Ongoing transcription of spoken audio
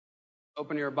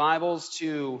Open your Bibles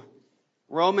to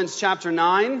Romans chapter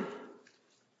 9,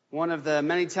 one of the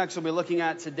many texts we'll be looking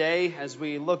at today as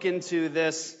we look into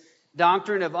this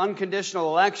doctrine of unconditional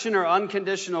election or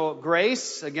unconditional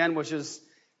grace, again, which is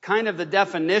kind of the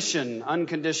definition,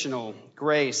 unconditional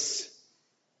grace.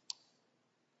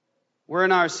 We're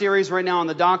in our series right now on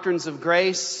the Doctrines of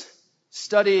Grace,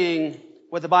 studying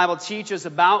what the Bible teaches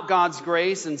about God's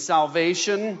grace and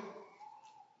salvation.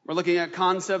 We're looking at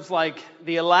concepts like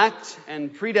the elect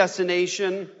and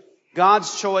predestination,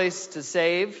 God's choice to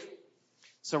save.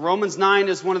 So Romans 9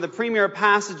 is one of the premier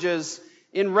passages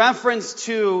in reference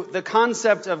to the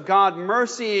concept of God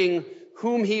mercying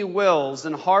whom He wills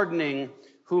and hardening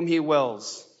whom He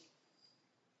wills.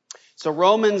 So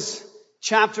Romans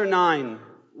chapter 9.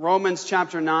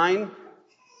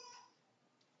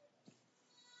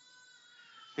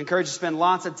 I encourage you to spend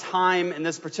lots of time in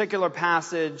this particular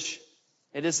passage.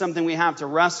 It is something we have to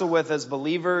wrestle with as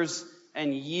believers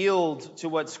and yield to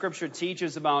what Scripture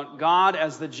teaches about God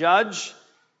as the judge,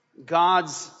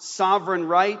 God's sovereign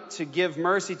right to give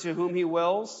mercy to whom He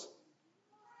wills.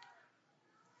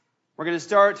 We're going to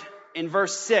start in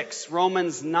verse 6,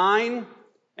 Romans 9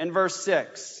 and verse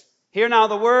 6. Hear now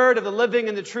the word of the living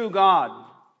and the true God.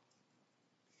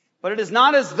 But it is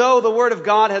not as though the word of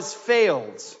God has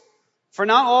failed. For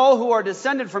not all who are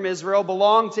descended from Israel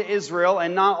belong to Israel,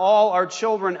 and not all are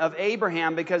children of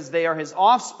Abraham because they are his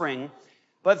offspring.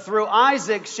 But through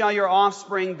Isaac shall your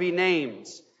offspring be named.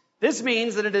 This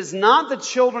means that it is not the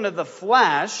children of the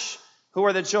flesh who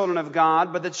are the children of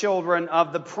God, but the children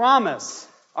of the promise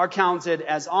are counted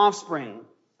as offspring.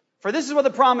 For this is what the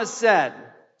promise said.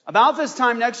 About this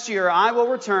time next year I will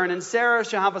return, and Sarah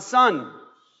shall have a son.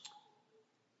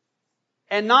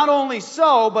 And not only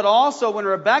so, but also when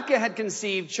Rebekah had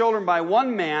conceived children by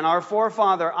one man, our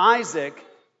forefather Isaac,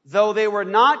 though they were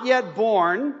not yet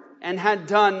born and had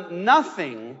done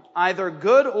nothing, either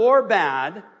good or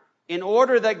bad, in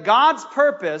order that God's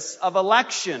purpose of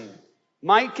election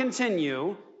might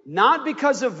continue, not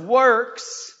because of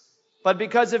works, but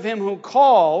because of him who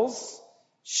calls,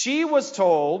 she was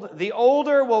told, the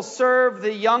older will serve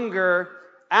the younger,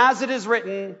 as it is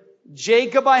written,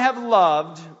 Jacob I have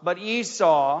loved, but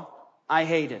Esau I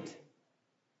hated.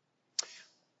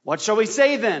 What shall we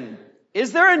say then?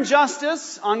 Is there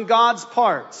injustice on God's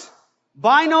part?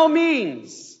 By no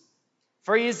means.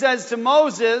 For he says to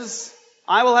Moses,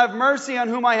 I will have mercy on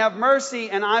whom I have mercy,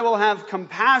 and I will have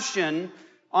compassion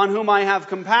on whom I have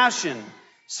compassion.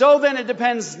 So then it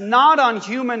depends not on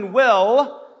human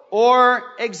will or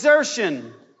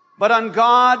exertion, but on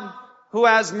God who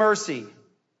has mercy.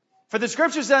 For the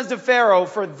Scripture says to Pharaoh,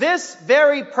 for this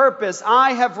very purpose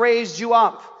I have raised you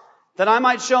up, that I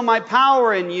might show my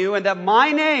power in you, and that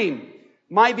my name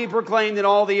might be proclaimed in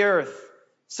all the earth.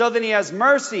 So then he has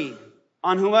mercy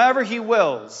on whomever he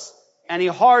wills, and he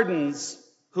hardens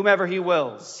whomever he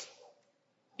wills.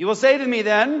 You will say to me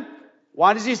then,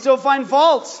 why does he still find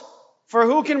fault? For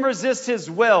who can resist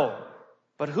his will?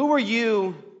 But who are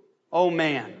you, O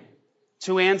man,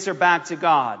 to answer back to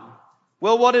God?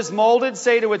 Will what is molded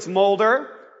say to its molder,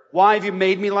 why have you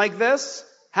made me like this?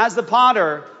 Has the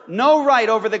potter no right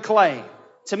over the clay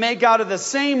to make out of the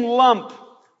same lump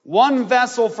one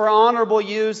vessel for honorable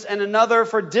use and another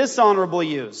for dishonorable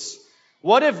use?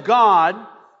 What if God,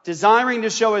 desiring to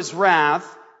show his wrath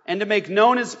and to make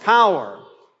known his power,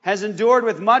 has endured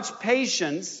with much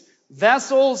patience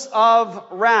vessels of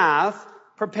wrath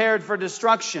prepared for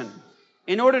destruction,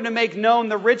 in order to make known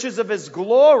the riches of his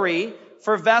glory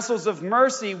for vessels of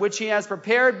mercy, which he has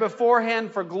prepared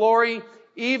beforehand for glory,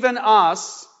 even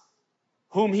us,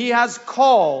 whom he has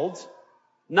called,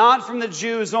 not from the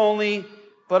Jews only,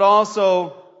 but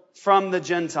also from the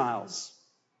Gentiles.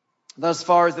 Thus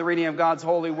far as the reading of God's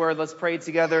holy word, let's pray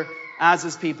together as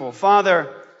his people.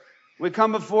 Father, we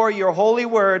come before your holy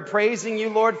word, praising you,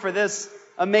 Lord, for this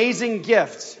amazing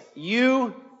gift.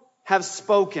 You have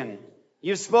spoken.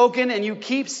 You've spoken and you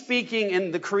keep speaking in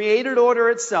the created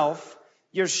order itself.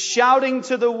 You're shouting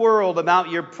to the world about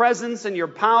your presence and your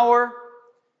power.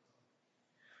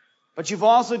 But you've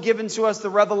also given to us the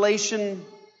revelation,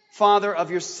 Father, of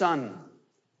your Son.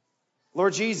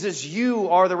 Lord Jesus, you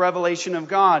are the revelation of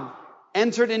God,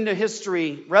 entered into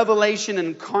history, revelation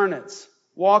incarnate,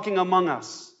 walking among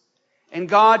us. And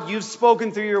God, you've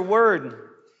spoken through your word.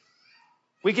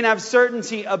 We can have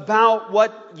certainty about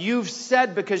what you've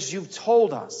said because you've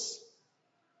told us.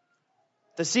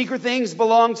 The secret things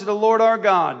belong to the Lord our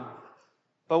God,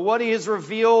 but what he has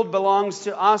revealed belongs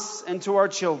to us and to our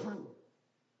children.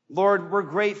 Lord, we're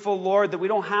grateful, Lord, that we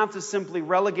don't have to simply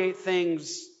relegate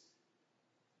things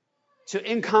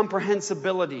to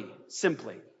incomprehensibility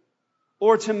simply,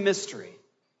 or to mystery.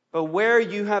 But where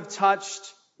you have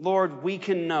touched, Lord, we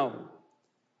can know.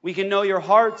 We can know your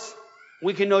heart.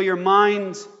 We can know your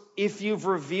mind if you've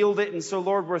revealed it. And so,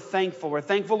 Lord, we're thankful. We're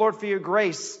thankful, Lord, for your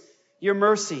grace, your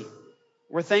mercy.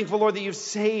 We're thankful, Lord, that you've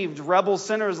saved rebel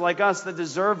sinners like us that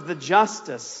deserve the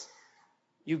justice.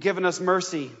 You've given us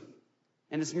mercy,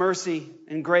 and it's mercy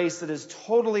and grace that is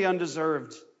totally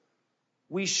undeserved.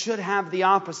 We should have the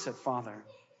opposite, Father.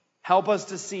 Help us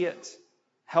to see it.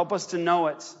 Help us to know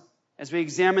it. As we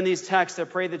examine these texts, I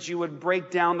pray that you would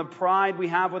break down the pride we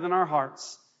have within our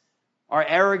hearts, our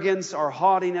arrogance, our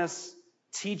haughtiness.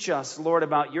 Teach us, Lord,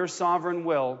 about your sovereign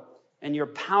will and your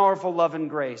powerful love and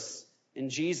grace. In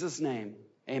Jesus' name,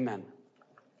 amen.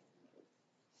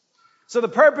 So the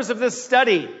purpose of this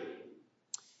study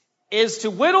is to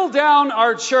whittle down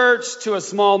our church to a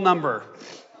small number.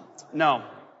 No.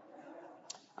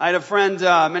 I had a friend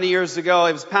many years ago.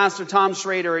 It was Pastor Tom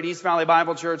Schrader at East Valley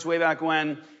Bible Church way back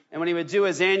when. And when he would do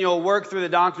his annual work through the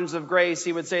Doctrines of Grace,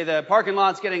 he would say, the parking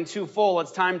lot's getting too full.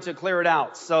 It's time to clear it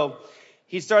out. So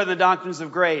he started the Doctrines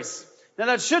of Grace. Now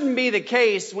that shouldn't be the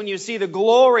case when you see the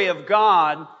glory of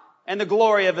God and the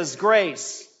glory of His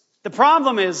grace. The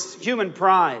problem is human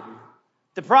pride.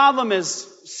 The problem is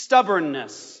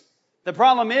stubbornness. The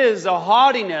problem is a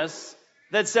haughtiness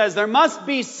that says there must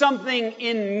be something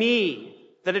in me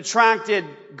that attracted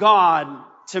God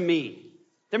to me.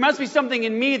 There must be something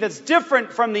in me that's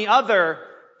different from the other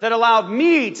that allowed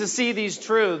me to see these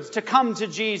truths, to come to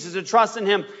Jesus, to trust in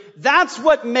Him. That's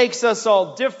what makes us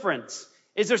all different.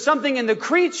 Is there something in the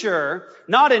creature,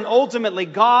 not in ultimately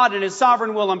God and His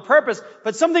sovereign will and purpose,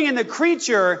 but something in the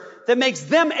creature that makes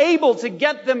them able to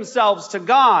get themselves to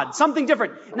God? Something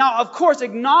different. Now, of course,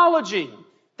 acknowledging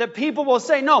that people will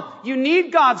say, no, you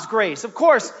need God's grace. Of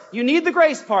course, you need the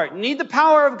grace part. You need the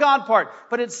power of God part.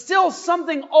 But it's still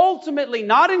something ultimately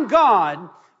not in God,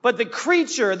 but the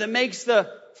creature that makes the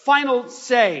final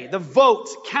say, the vote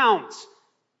count.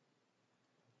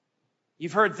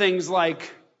 You've heard things like,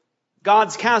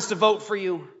 God's cast a vote for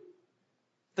you.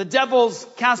 The devil's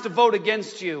cast a vote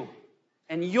against you.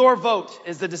 And your vote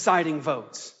is the deciding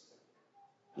vote.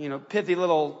 You know, pithy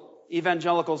little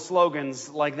evangelical slogans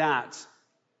like that.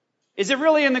 Is it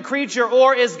really in the creature,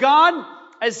 or is God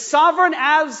as sovereign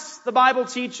as the Bible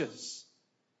teaches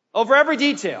over every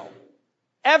detail,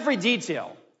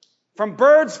 from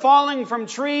birds falling from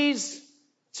trees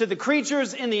to the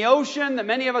creatures in the ocean that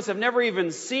many of us have never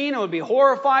even seen and would be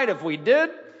horrified if we did,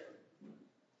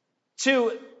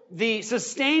 to the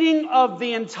sustaining of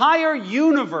the entire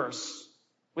universe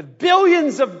with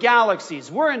billions of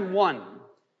galaxies. We're in one.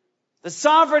 The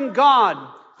sovereign God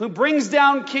who brings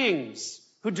down kings,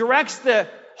 who directs the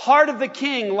heart of the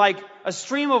king like a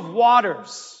stream of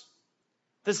waters.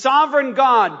 The sovereign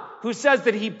God who says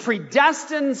that He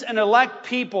predestines and elect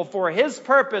people for His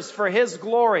purpose, for His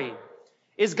glory.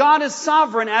 Is God as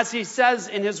sovereign as He says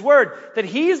in His Word, that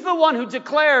He's the one who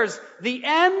declares the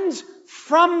end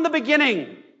from the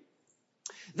beginning.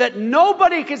 That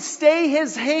nobody can stay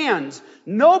His hand.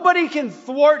 Nobody can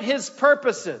thwart His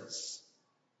purposes.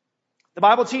 The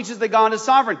Bible teaches that God is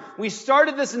sovereign. We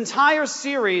started this entire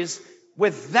series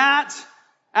with that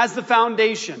as the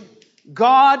foundation.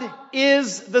 God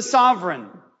is the sovereign.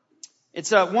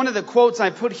 It's one of the quotes I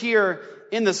put here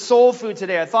in the soul food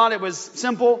today. I thought it was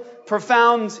simple,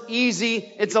 profound,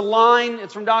 easy. It's a line.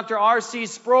 It's from Dr. R.C.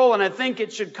 Sproul, and I think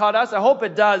it should cut us. I hope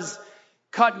it does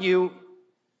cut you,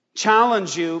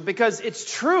 challenge you, because it's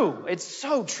true. It's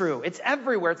so true. It's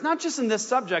everywhere. It's not just in this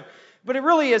subject, but it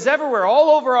really is everywhere,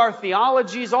 all over our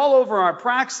theologies, all over our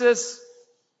praxis.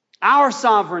 Our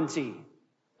sovereignty,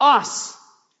 us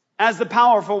as the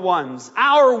powerful ones,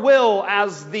 our will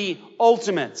as the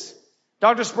ultimate.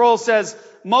 Dr. Sproul says,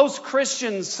 most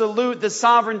Christians salute the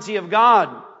sovereignty of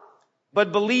God,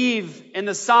 but believe in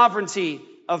the sovereignty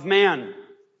of man.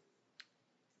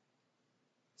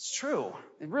 It's true.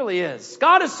 It really is.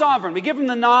 God is sovereign. We give Him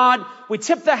the nod. We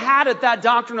tip the hat at that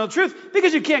doctrinal truth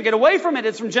because you can't get away from it.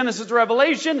 It's from Genesis to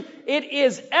Revelation. It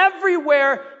is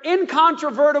everywhere,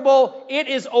 incontrovertible. It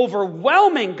is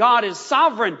overwhelming. God is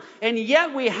sovereign. And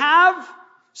yet we have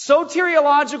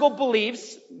soteriological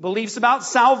beliefs about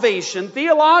salvation,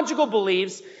 theological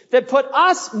beliefs that put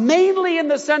us mainly in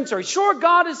the center. Sure,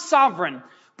 God is sovereign,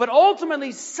 but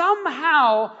ultimately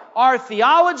somehow our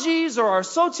theologies or our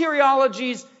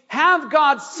soteriologies have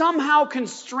God somehow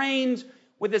constrained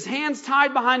with His hands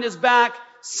tied behind His back,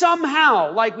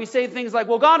 somehow, like we say things like,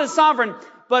 well, God is sovereign,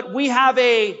 but we have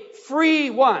a free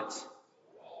what?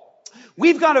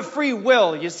 We've got a free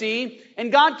will, you see,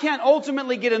 and God can't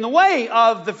ultimately get in the way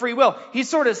of the free will. He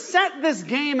sort of set this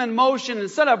game in motion and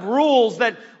set up rules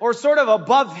that are sort of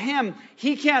above Him.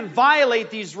 He can't violate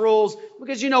these rules.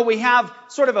 because, we have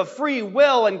sort of a free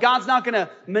will and God's not going to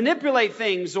manipulate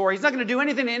things or He's not going to do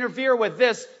anything to interfere with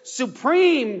this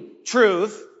supreme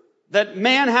truth that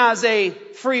man has a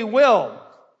free will.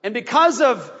 And because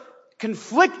of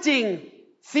conflicting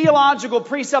theological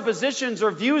presuppositions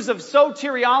or views of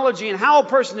soteriology and how a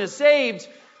person is saved,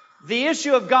 the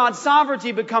issue of God's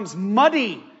sovereignty becomes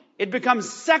muddy. It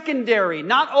becomes secondary,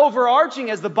 not overarching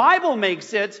as the Bible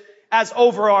makes it, as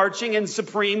overarching and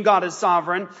supreme. God is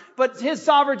sovereign. But His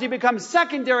sovereignty becomes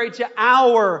secondary to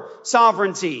our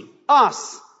sovereignty.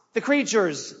 Us, the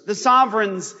creatures, the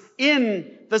sovereigns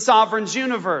in the sovereign's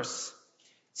universe.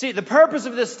 See, the purpose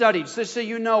of this study, just so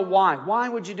you know why. Why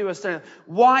would you do a study?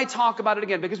 Why talk about it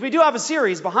again? Because we do have a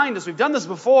series behind us. We've done this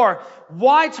before.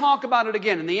 Why talk about it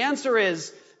again? And the answer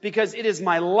is because it is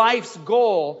my life's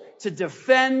goal to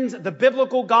defend the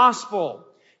biblical gospel,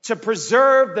 to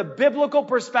preserve the biblical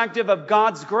perspective of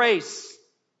God's grace.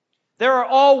 There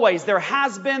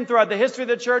has been throughout the history of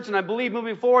the church, and I believe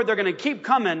moving forward, they're going to keep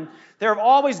coming. There have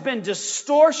always been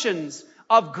distortions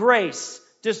of grace,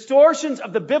 distortions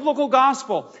of the biblical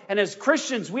gospel. And as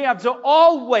Christians, we have to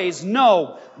always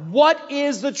know what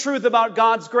is the truth about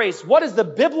God's grace. What is the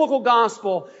biblical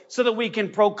gospel so that we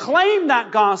can proclaim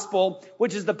that gospel,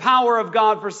 which is the power of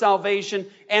God for salvation,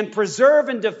 and preserve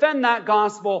and defend that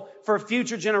gospel for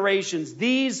future generations.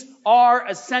 These are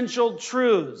essential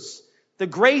truths. The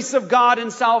grace of God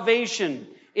in salvation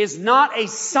is not a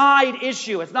side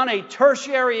issue. It's not a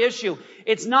tertiary issue.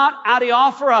 It's not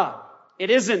adiaphora. It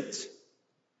isn't.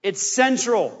 It's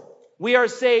central. We are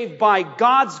saved by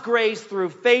God's grace through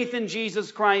faith in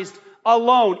Jesus Christ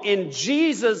alone, in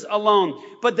Jesus alone.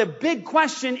 But the big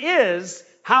question is,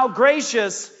 how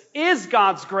gracious is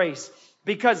God's grace?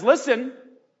 Because listen,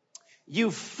 you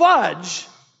fudge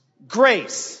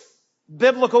grace,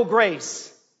 biblical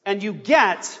grace, and you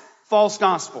get false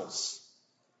gospels.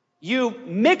 You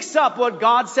mix up what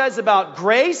God says about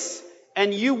grace,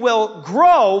 and you will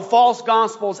grow false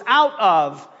gospels out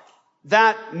of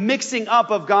that mixing up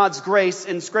of God's grace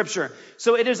in Scripture.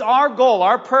 So it is our goal,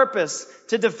 our purpose,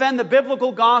 to defend the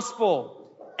biblical gospel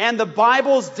and the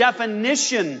Bible's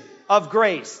definition of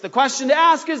grace. The question to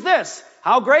ask is this: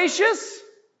 how gracious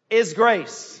is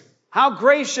grace? How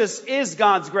gracious is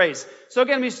God's grace? So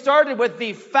again, we started with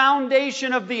the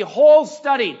foundation of the whole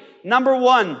study. Number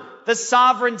one, the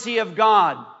sovereignty of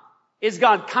God. Is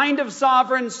God kind of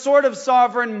sovereign, sort of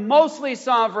sovereign, mostly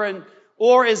sovereign,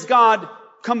 or is God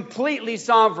completely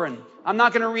sovereign? I'm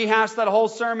not going to rehash that whole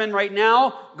sermon right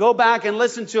now. Go back and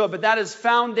listen to it, but that is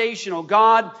foundational.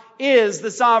 God is the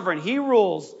sovereign. He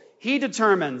rules. He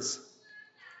determines.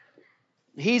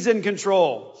 He's in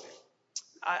control.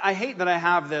 I hate that I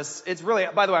have this. It's really,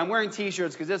 by the way, I'm wearing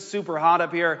t-shirts because it's super hot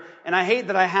up here, and I hate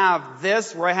that I have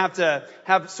this where I have to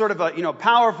have sort of a,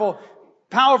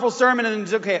 powerful sermon, and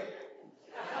it's okay.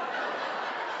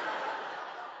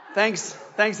 Thanks,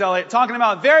 Elliot. Talking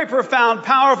about very profound,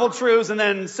 powerful truths and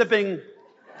then sipping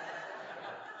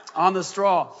on the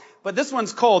straw. But this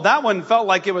one's cold. That one felt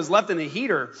like it was left in a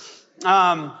heater.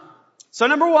 So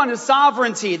number one is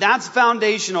sovereignty. That's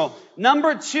foundational.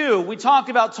 Number two, we talked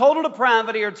about total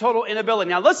depravity or total inability.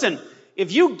 Now listen,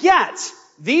 if you get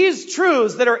these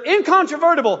truths that are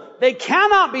incontrovertible, they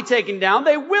cannot be taken down.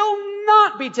 They will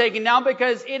not be taken down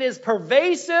because it is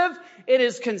pervasive. It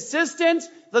is consistent.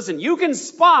 Listen, you can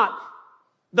spot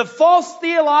the false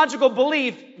theological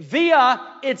belief via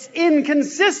its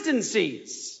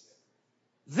inconsistencies.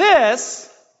 This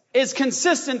is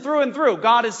consistent through and through.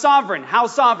 God is sovereign. How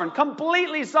sovereign?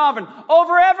 Completely sovereign.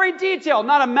 Over every detail.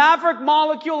 Not a maverick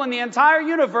molecule in the entire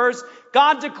universe.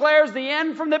 God declares the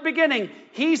end from the beginning.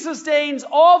 He sustains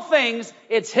all things.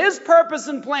 It's His purpose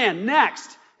and plan.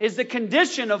 Next is the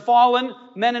condition of fallen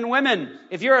men and women.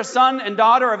 If you're a son and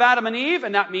daughter of Adam and Eve,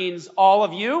 and that means all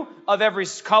of you, of every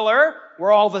color,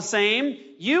 we're all the same,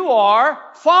 you are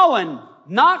fallen,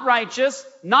 not righteous,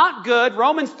 not good.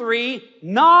 Romans 3,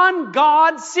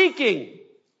 non-God seeking.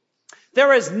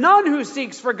 There is none who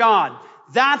seeks for God.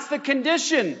 That's the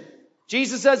condition.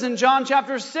 Jesus says in John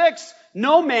chapter 6,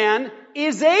 no man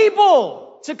is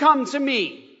able to come to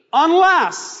me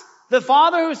unless the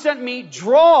Father who sent me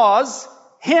draws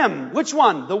him. Which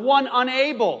one? The one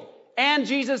unable. And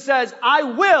Jesus says, I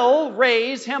will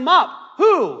raise him up.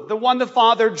 Who? The one the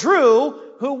Father drew,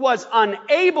 who was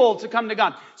unable to come to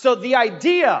God. So the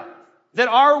idea that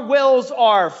our wills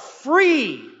are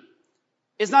free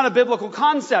is not a biblical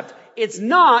concept. It's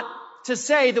not to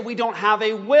say that we don't have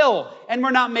a will and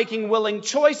we're not making willing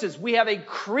choices. We have a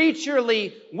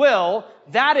creaturely will.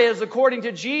 That is, according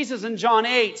to Jesus in John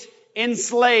 8,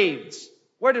 enslaved.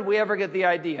 Where did we ever get the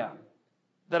idea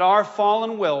that our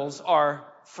fallen wills are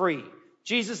free?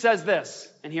 Jesus says this,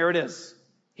 and here it is.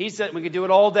 He said, we could do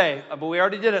it all day, but we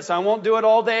already did it, so I won't do it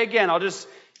all day again. I'll just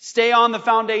stay on the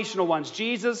foundational ones.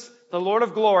 Jesus, the Lord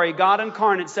of glory, God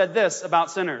incarnate, said this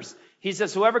about sinners. He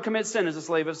says, whoever commits sin is a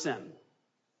slave of sin.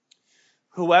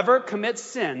 Whoever commits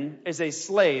sin is a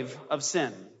slave of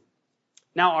sin.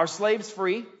 Now, are slaves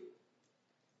free?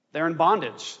 They're in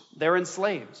bondage. They're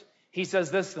enslaved. He says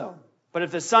this, though. But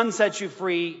if the Son sets you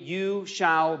free, you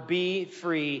shall be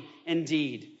free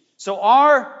indeed. So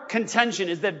our contention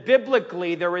is that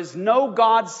biblically there is no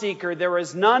God seeker. There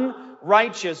is none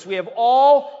righteous. We have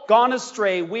all gone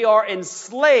astray. We are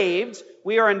enslaved.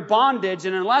 We are in bondage.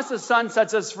 And unless the Son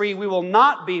sets us free, we will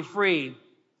not be free.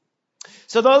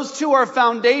 So those two are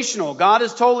foundational. God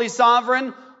is totally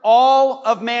sovereign. All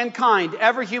of mankind,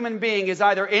 every human being is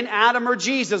either in Adam or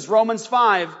Jesus. Romans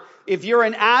 5. If you're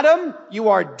in Adam, you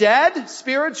are dead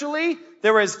spiritually.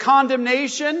 There is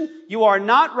condemnation. You are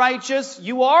not righteous.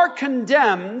 You are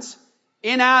condemned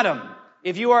in Adam.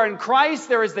 If you are in Christ,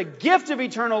 there is the gift of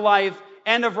eternal life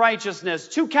and of righteousness.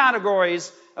 Two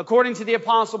categories, according to the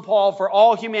Apostle Paul, for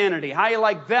all humanity. How you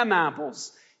like them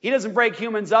apples? He doesn't break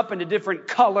humans up into different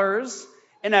colors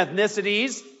and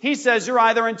ethnicities. He says you're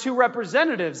either in two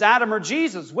representatives, Adam or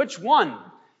Jesus. Which one?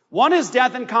 One is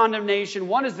death and condemnation.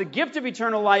 One is the gift of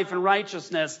eternal life and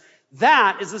righteousness.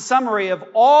 That is the summary of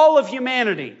all of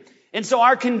humanity. And so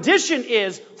our condition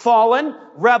is fallen,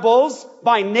 rebels,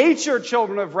 by nature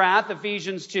children of wrath,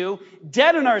 Ephesians 2,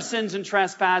 dead in our sins and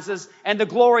trespasses. And the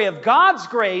glory of God's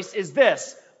grace is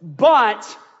this,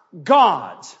 but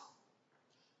God.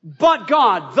 But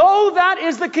God, though that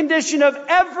is the condition of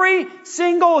every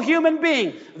single human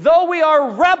being, though we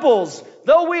are rebels,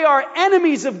 though we are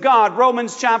enemies of God,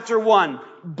 Romans chapter 1,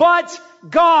 but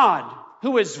God,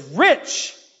 who is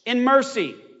rich in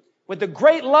mercy, with the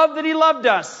great love that He loved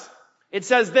us, it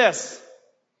says this,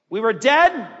 we were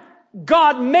dead,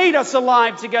 God made us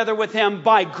alive together with Him,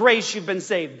 by grace you've been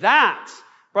saved. That,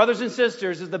 brothers and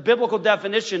sisters, is the biblical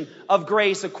definition of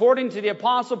grace according to the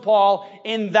Apostle Paul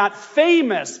in that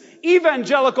famous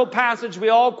evangelical passage we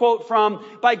all quote from,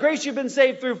 by grace you've been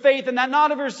saved through faith, and that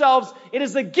not of yourselves, it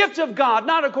is the gift of God,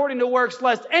 not according to works,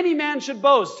 lest any man should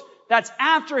boast. That's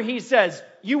after he says,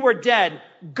 you were dead,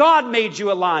 God made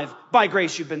you alive, by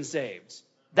grace you've been saved.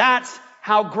 That's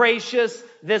how gracious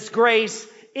this grace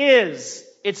is.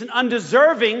 It's an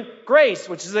undeserving grace,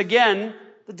 which is again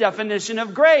the definition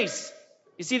of grace.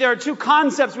 You see, there are two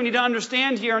concepts we need to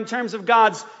understand here in terms of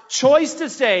God's choice to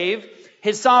save,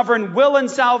 His sovereign will and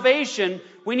salvation.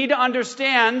 We need to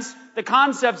understand the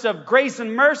concepts of grace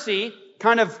and mercy,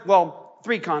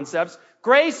 three concepts.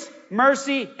 Grace,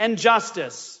 mercy, and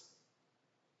justice.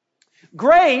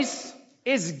 Grace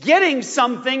is getting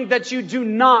something that you do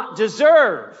not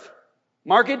deserve.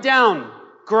 Mark it down.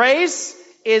 Grace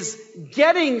is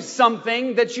getting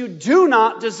something that you do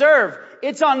not deserve.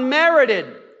 It's unmerited.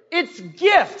 It's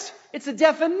gift. It's a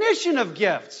definition of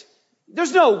gift.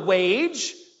 There's no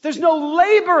wage. There's no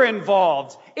labor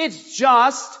involved. It's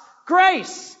just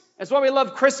grace. That's why we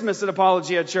love Christmas at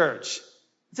Apologia Church.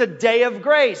 It's a day of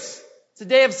grace. It's a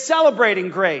day of celebrating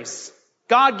grace.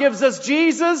 God gives us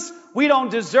Jesus. We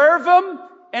don't deserve Him.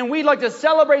 And we'd like to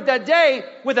celebrate that day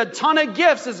with a ton of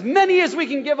gifts, as many as we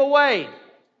can give away.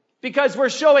 Because we're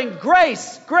showing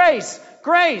grace, grace,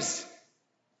 grace.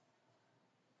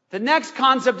 The next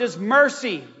concept is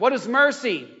mercy. What is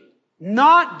mercy?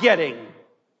 Not getting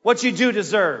what you do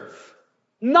deserve.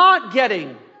 Not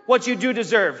getting what you do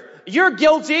deserve. You're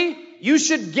guilty. You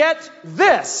should get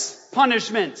this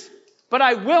punishment. But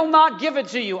I will not give it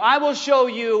to you. I will show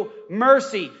you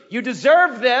mercy. You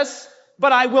deserve this,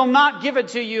 but I will not give it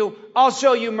to you. I'll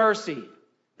show you mercy.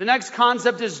 The next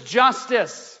concept is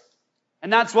justice.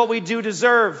 And that's what we do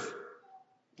deserve.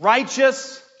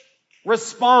 Righteous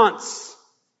response.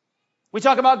 We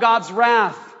talk about God's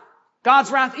wrath.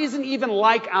 God's wrath isn't even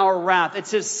like our wrath.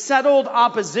 It's His settled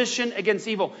opposition against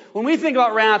evil. When we think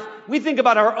about wrath, we think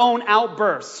about our own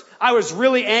outbursts. I was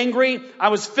really angry. I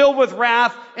was filled with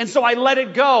wrath, and so I let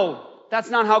it go. That's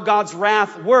not how God's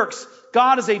wrath works.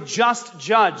 God is a just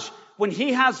judge. When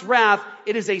He has wrath,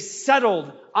 it is a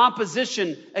settled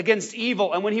opposition against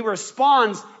evil. And when He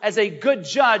responds as a good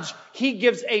judge, He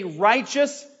gives a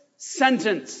righteous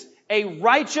sentence, a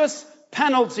righteous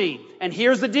penalty. And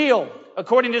here's the deal.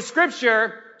 According to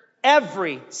Scripture,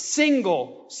 every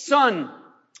single son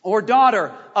or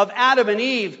daughter of Adam and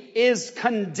Eve is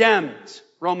condemned.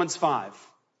 Romans 5.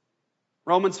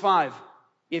 Romans 5.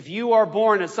 If you are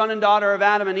born a son and daughter of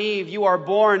Adam and Eve, you are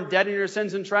born dead in your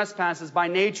sins and trespasses, by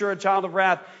nature a child of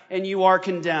wrath, and you are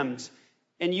condemned.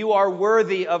 And you are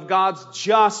worthy of God's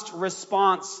just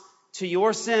response to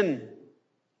your sin.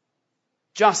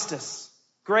 Justice.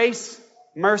 Grace,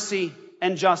 mercy,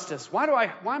 and justice.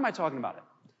 Why am I talking about it?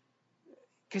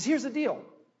 Because here's the deal.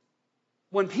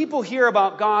 When people hear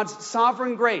about God's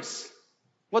sovereign grace,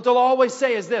 what they'll always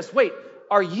say is this: wait,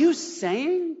 are you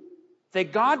saying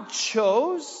that God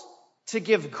chose to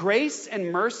give grace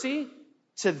and mercy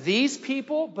to these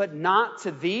people, but not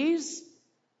to these?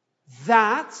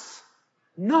 That's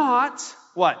not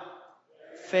what?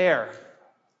 Fair.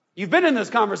 You've been in this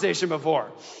conversation before.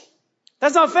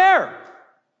 That's not fair.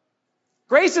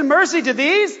 Grace and mercy to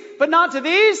these, but not to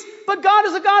these. But God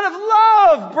is a God of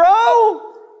love, bro.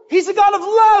 He's a God of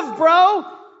love,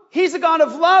 bro. He's a God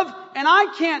of love, and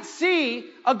I can't see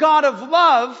a God of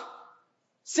love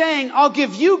saying, I'll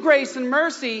give you grace and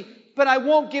mercy, but I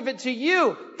won't give it to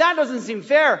you. That doesn't seem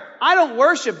fair. I don't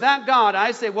worship that God.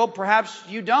 I say, well, perhaps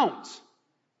you don't.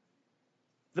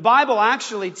 The Bible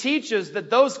actually teaches that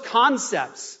those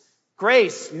concepts,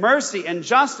 grace, mercy, and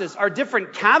justice, are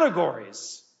different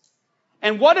categories.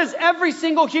 And what does every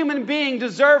single human being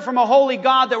deserve from a holy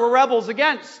God that we're rebels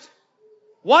against?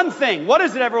 One thing. What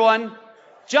is it, everyone?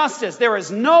 Justice. There is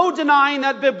no denying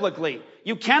that biblically.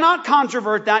 You cannot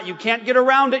controvert that. You can't get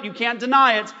around it. You can't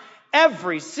deny it.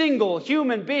 Every single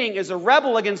human being is a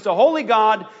rebel against a holy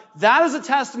God. That is a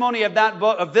testimony of that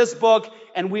book, of this book,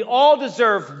 and we all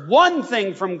deserve one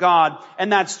thing from God,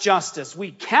 and that's justice.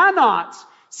 We cannot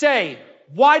say,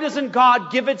 why doesn't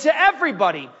God give it to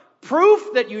everybody?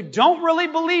 Proof that you don't really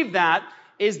believe that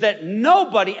is that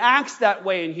nobody acts that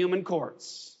way in human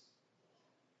courts.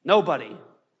 Nobody.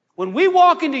 When we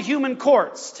walk into human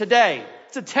courts today,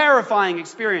 it's a terrifying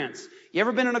experience. You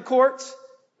ever been in a court?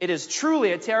 It is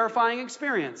truly a terrifying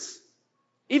experience.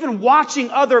 Even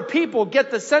watching other people get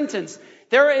the sentence,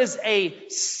 there is a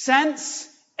sense,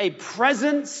 a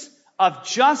presence of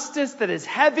justice that is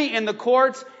heavy in the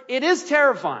courts. It is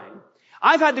terrifying.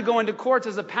 I've had to go into courts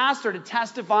as a pastor to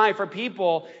testify for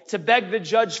people, to beg the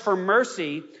judge for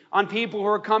mercy on people who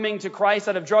are coming to Christ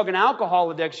out of drug and alcohol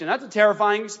addiction. That's a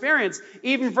terrifying experience,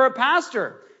 even for a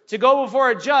pastor, to go before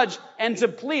a judge and to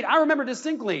plead. I remember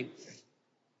distinctly,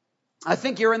 I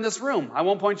think you're in this room. I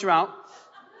won't point you out.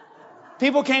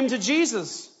 People came to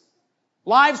Jesus.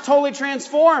 Lives totally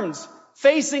transformed,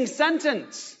 facing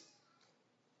sentence.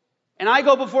 And I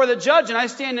go before the judge and I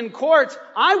stand in court.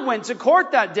 I went to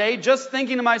court that day just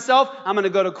thinking to myself, I'm going to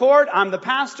go to court. I'm the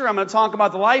pastor. I'm going to talk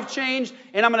about the life change.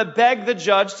 And I'm going to beg the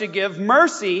judge to give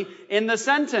mercy in the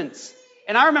sentence.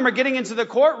 And I remember getting into the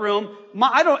courtroom.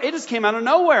 It just came out of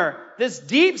nowhere. This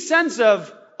deep sense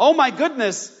of, oh my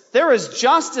goodness, there is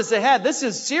justice ahead. This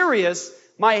is serious.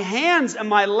 My hands and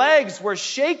my legs were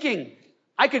shaking.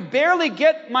 I could barely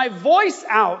get my voice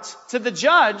out to the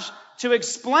judge to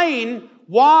explain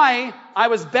why I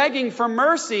was begging for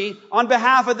mercy on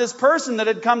behalf of this person that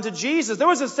had come to Jesus. There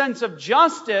was a sense of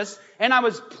justice, and I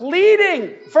was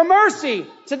pleading for mercy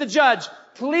to the judge.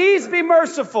 Please be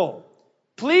merciful.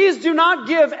 Please do not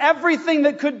give everything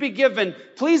that could be given.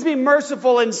 Please be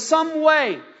merciful in some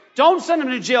way. Don't send him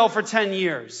to jail for 10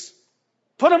 years.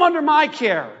 Put him under my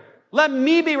care. Let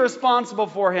me be responsible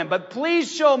for him. But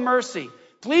please show mercy.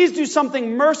 Please do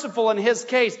something merciful in his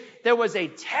case. There was a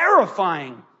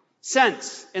terrifying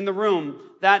sense in the room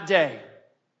that day.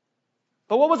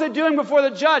 But what was I doing before the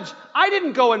judge? I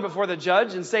didn't go in before the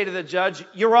judge and say to the judge,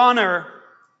 Your Honor,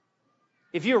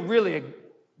 if you're really a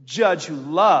judge who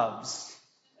loves,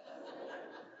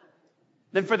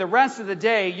 then for the rest of the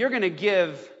day, you're going to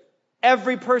give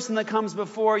every person that comes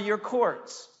before your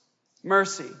courts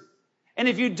mercy. And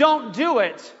if you don't do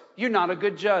it, you're not a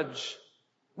good judge.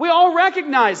 We all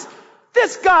recognize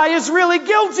this guy is really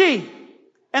guilty.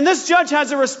 And this judge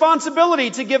has a responsibility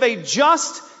to give a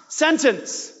just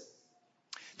sentence.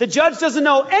 The judge doesn't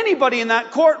know anybody in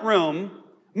that courtroom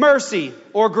mercy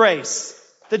or grace.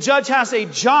 The judge has a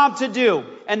job to do,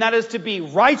 and that is to be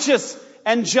righteous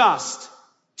and just,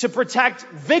 to protect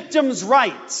victims'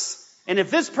 rights. And if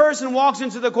this person walks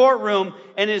into the courtroom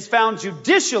and is found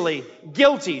judicially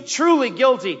guilty, truly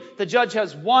guilty, the judge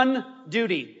has one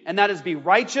duty, and that is be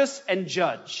righteous and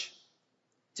judge,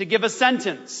 to give a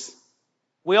sentence.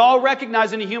 We all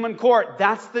recognize in a human court,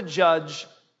 that's the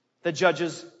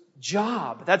judge's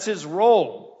job. That's his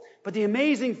role. But the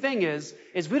amazing thing is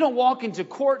we don't walk into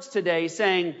courts today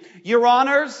saying, Your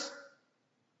Honors,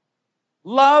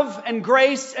 love and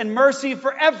grace and mercy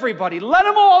for everybody. Let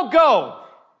them all go.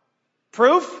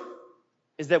 Proof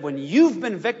is that when you've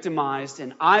been victimized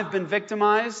and I've been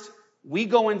victimized, we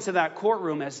go into that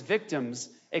courtroom as victims,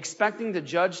 expecting the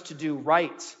judge to do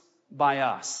right by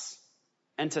us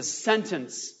and to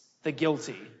sentence the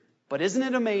guilty. But isn't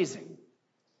it amazing?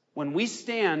 When we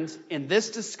stand in this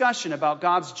discussion about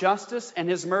God's justice and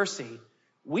His mercy,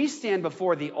 we stand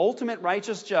before the ultimate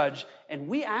righteous judge, and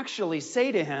we actually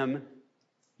say to him,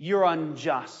 you're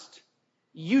unjust.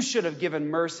 You should have given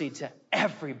mercy to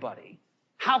everybody.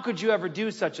 How could you ever do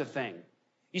such a thing?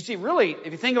 You see, really,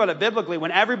 if you think about it biblically,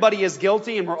 when everybody is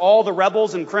guilty and we're all the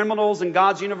rebels and criminals in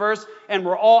God's universe, and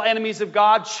we're all enemies of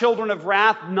God, children of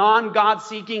wrath,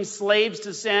 non-God-seeking slaves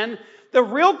to sin, the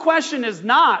real question is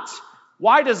not,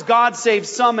 why does God save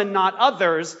some and not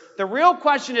others? The real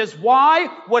question is, why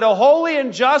would a holy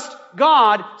and just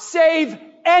God save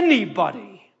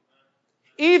anybody?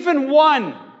 Even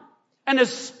one, and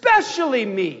especially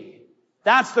me.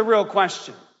 That's the real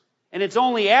question. And it's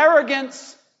only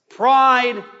arrogance,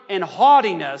 pride, and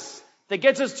haughtiness that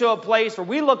gets us to a place where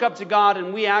we look up to God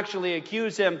and we actually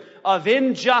accuse him of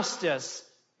injustice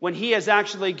when he has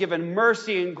actually given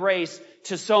mercy and grace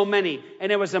to so many.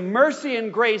 And it was a mercy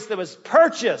and grace that was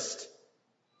purchased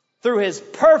through his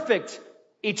perfect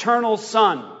eternal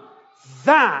Son.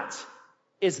 That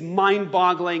is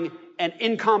mind-boggling and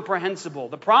incomprehensible.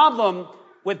 The problem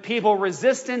with people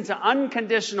resistant to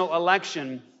unconditional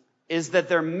election is that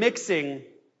they're mixing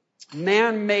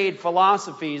man-made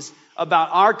philosophies about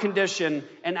our condition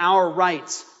and our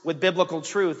rights with biblical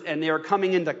truth, and they are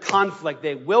coming into conflict.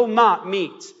 They will not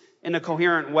meet in a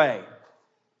coherent way.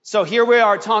 So here we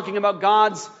are talking about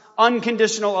God's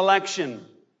unconditional election.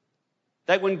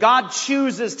 That when God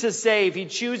chooses to save, he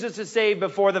chooses to save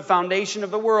before the foundation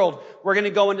of the world. We're going to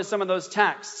go into some of those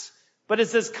texts. But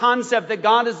it's this concept that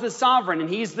God is the sovereign and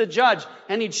he's the judge,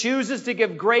 and he chooses to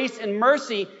give grace and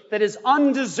mercy that is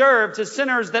undeserved to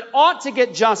sinners that ought to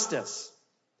get justice.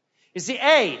 You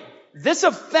see, this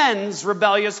offends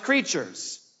rebellious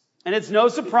creatures. And it's no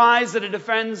surprise that it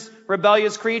offends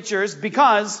rebellious creatures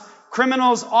because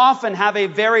criminals often have a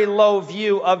very low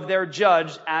view of their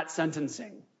judge at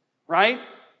sentencing. Right?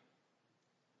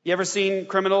 You ever seen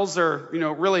criminals or,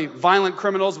 really violent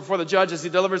criminals before the judge as he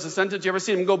delivers a sentence? You ever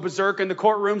seen them go berserk in the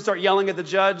courtroom, start yelling at the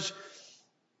judge?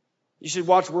 You should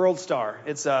watch World Star.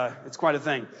 It's quite a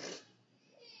thing.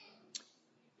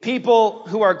 People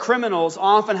who are criminals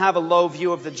often have a low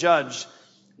view of the judge.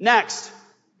 Next,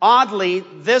 oddly,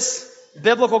 this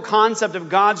biblical concept of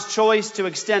God's choice to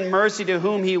extend mercy to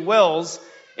whom he wills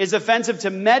is offensive to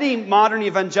many modern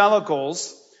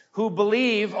evangelicals who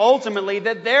believe ultimately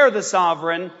that they're the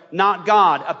sovereign, not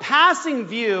God. A passing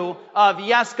view of,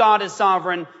 yes, God is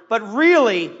sovereign, but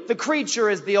really the creature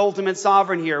is the ultimate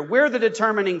sovereign here. We're the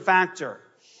determining factor.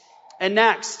 And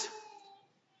next,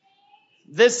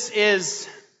 this is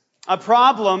a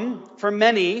problem for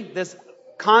many, this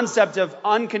concept of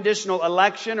unconditional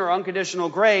election or unconditional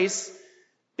grace,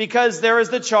 because there is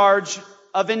the charge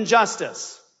of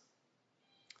injustice.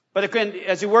 But again,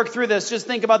 as you work through this, just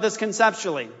think about this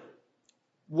conceptually.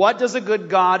 What does a good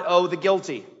God owe the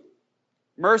guilty?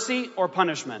 Mercy or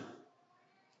punishment?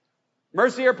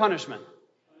 Mercy or punishment?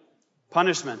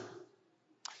 Punishment.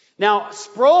 Now,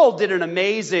 Sproul did an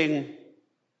amazing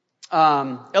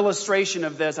illustration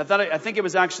of this. I think it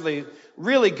was actually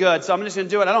really good, so I'm just going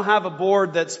to do it. I don't have a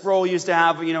board that Sproul used to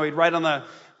have. He'd write on the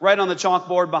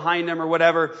chalkboard behind him or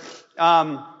whatever.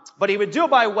 But he would do it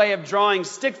by way of drawing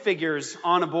stick figures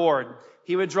on a board.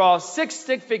 He would draw 6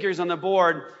 stick figures on the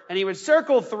board, and he would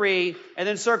circle 3, and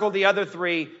then circle the other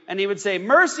 3, and he would say,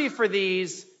 mercy for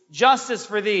these, justice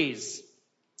for these.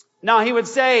 Now he would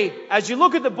say, as you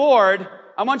look at the board,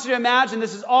 I want you to imagine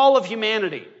this is all of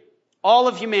humanity. All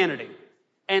of humanity.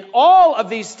 And all of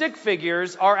these stick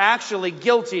figures are actually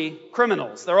guilty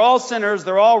criminals. They're all sinners,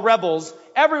 they're all rebels.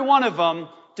 Every one of them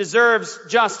deserves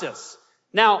justice.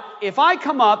 Now, if I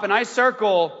come up and I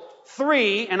circle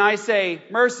 3 and I say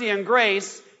mercy and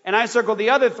grace, and I circle the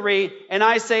other 3 and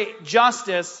I say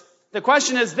justice, the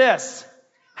question is this: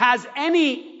 has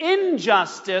any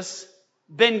injustice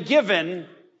been given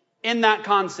in that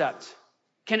concept?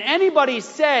 Can anybody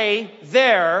say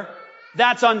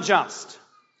that's unjust?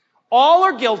 All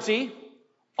are guilty.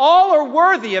 All are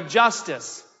worthy of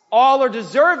justice. All are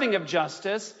deserving of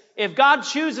justice. If God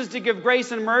chooses to give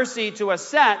grace and mercy to a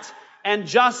set and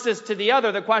justice to the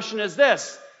other, the question is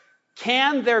this: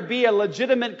 can there be a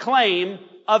legitimate claim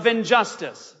of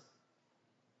injustice?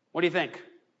 What do you think?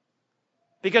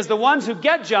 Because the ones who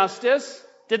get justice,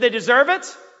 did they deserve it?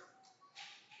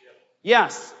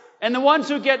 Yes. And the ones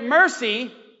who get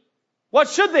mercy, what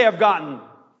should they have gotten?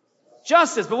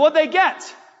 Justice. But what did they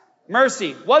get?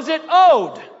 Mercy. Was it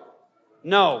owed?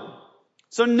 No.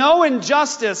 So no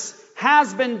injustice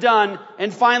has been done.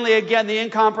 And finally, again, the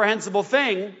incomprehensible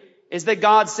thing is that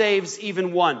God saves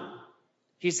even one.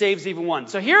 He saves even one.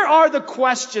 So here are the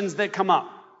questions that come up,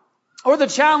 or the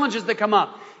challenges that come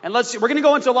up. And we're going to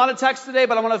go into a lot of text today,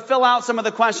 but I want to fill out some of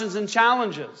the questions and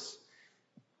challenges.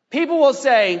 People will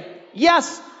say,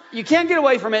 yes, you can't get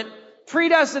away from it.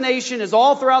 Predestination is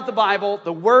all throughout the Bible.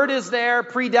 The word is there,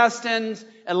 predestined.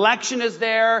 Election is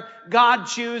there. God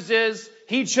chooses.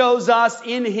 He chose us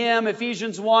in Him,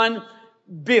 Ephesians 1,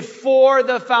 before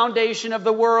the foundation of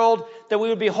the world, that we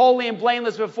would be holy and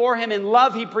blameless before Him. In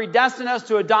love, He predestined us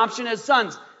to adoption as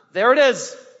sons. There it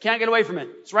is. Can't get away from it.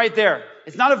 It's right there.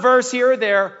 It's not a verse here or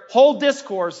there. Whole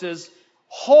discourses,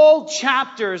 whole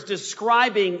chapters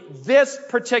describing this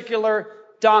particular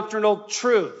doctrinal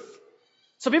truth.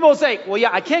 So people will say, well, yeah,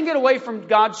 I can't get away from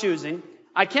God choosing.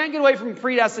 I can't get away from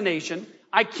predestination.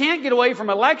 I can't get away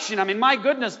from election. I mean, my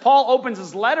goodness, Paul opens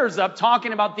his letters up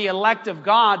talking about the elect of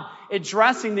God,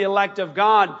 addressing the elect of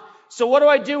God. So what do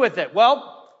I do with it?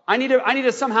 Well, I need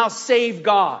to somehow save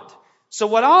God. So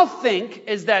what I'll think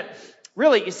is that,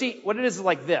 really, you see, what it is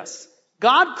like this.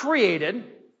 God created,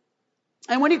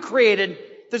 and when He created,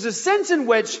 there's a sense in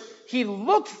which He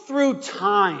looked through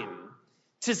time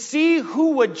to see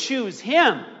who would choose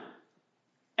Him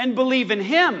and believe in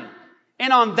Him.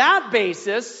 And on that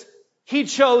basis, He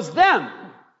chose them.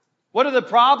 What are the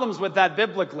problems with that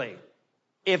biblically?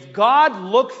 If God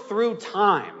looked through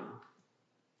time,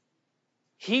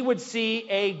 He would see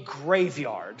a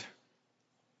graveyard.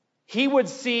 He would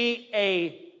see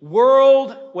a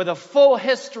world with a full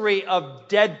history of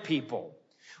dead people.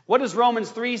 What does Romans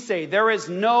 3 say? There is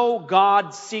no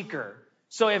God seeker.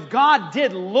 So if God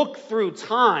did look through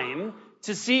time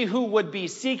to see who would be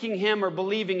seeking Him or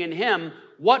believing in Him,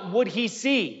 what would He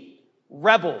see?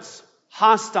 Rebels,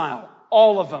 hostile,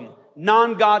 all of them,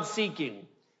 non-God seeking,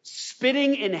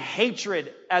 spitting in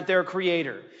hatred at their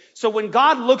Creator. So when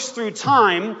God looks through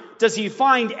time, does He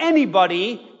find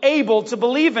anybody able to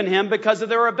believe in Him because of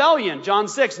their rebellion? John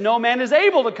 6, no man is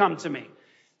able to come to me.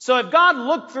 So if God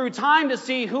looked through time to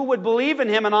see who would believe in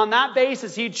Him, and on that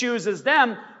basis He chooses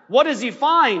them, what does He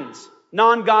find?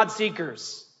 Non-God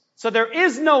seekers. So there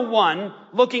is no one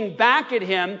looking back at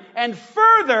Him. And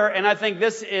further, and I think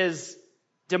this is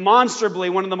demonstrably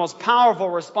one of the most powerful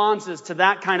responses to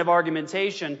that kind of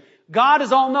argumentation, God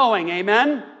is all-knowing.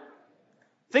 Amen?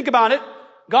 Think about it.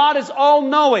 God is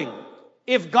all-knowing.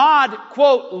 If God,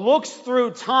 quote, looks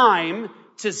through time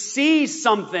to see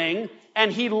something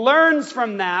and He learns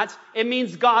from that, it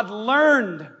means God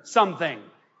learned something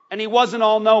and He wasn't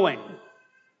all-knowing.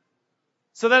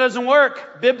 So that doesn't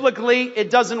work. Biblically, it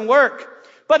doesn't work.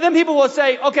 But then people will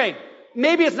say, okay,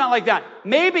 maybe it's not like that.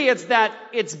 Maybe it's that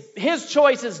His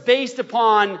choice is based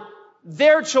upon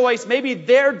their choice, maybe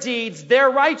their deeds, their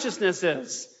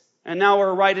righteousnesses. And now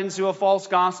we're right into a false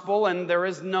gospel, and there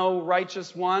is no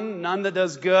righteous one, none that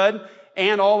does good,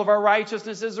 and all of our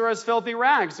righteousnesses are as filthy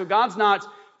rags. So God's not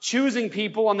choosing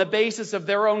people on the basis of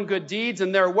their own good deeds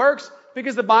and their works,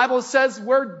 because the Bible says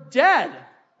we're dead.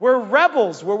 We're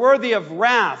rebels. We're worthy of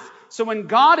wrath. So when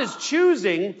God is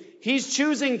choosing, He's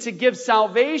choosing to give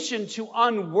salvation to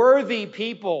unworthy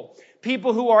people,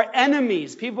 people who are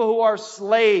enemies, people who are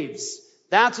slaves.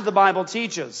 That's what the Bible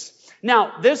teaches.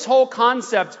 Now, this whole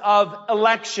concept of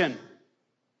election,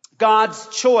 God's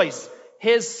choice,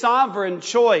 His sovereign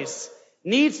choice,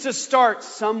 needs to start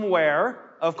somewhere,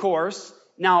 of course.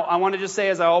 Now, I want to just say,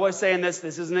 as I always say in this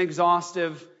isn't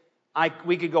exhaustive.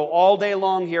 We could go all day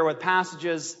long here with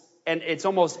passages, and it's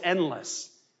almost endless.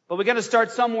 But we got to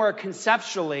start somewhere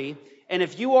conceptually. And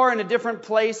if you are in a different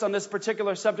place on this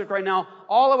particular subject right now,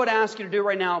 all I would ask you to do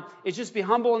right now is just be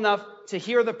humble enough to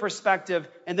hear the perspective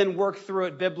and then work through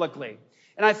it biblically.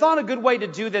 And I thought a good way to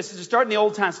do this is to start in the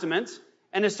Old Testament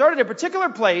and to start at a particular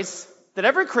place that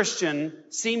every Christian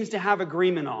seems to have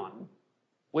agreement on.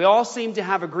 We all seem to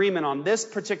have agreement on this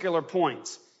particular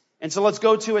point. And so let's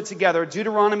go to it together.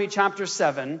 Deuteronomy chapter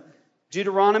 7.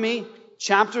 Deuteronomy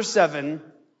chapter 7,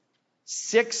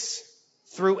 6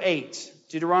 through 8.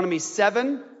 Deuteronomy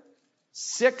 7,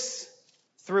 6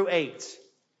 through 8.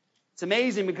 It's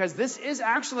amazing because this is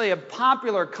actually a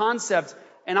popular concept,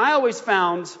 and I always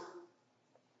found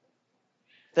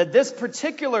that this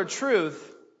particular truth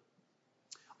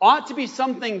ought to be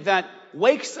something that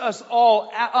wakes us all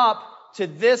up to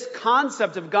this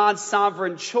concept of God's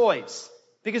sovereign choice.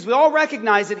 Because we all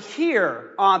recognize it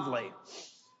here, oddly.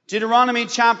 Deuteronomy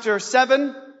chapter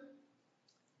 7,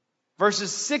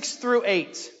 verses 6 through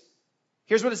 8.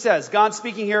 Here's what it says. God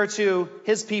speaking here to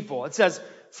His people. It says,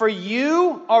 "For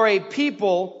you are a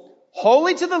people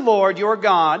holy to the Lord your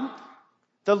God.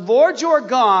 The Lord your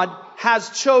God has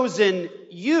chosen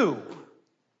you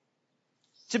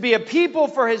to be a people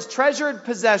for His treasured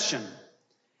possession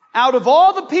out of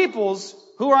all the peoples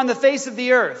who are on the face of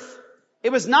the earth.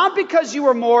 It was not because you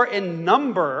were more in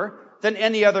number than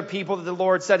any other people that the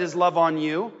Lord set His love on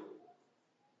you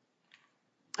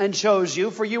and chose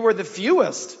you, for you were the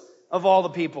fewest of all the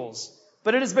peoples.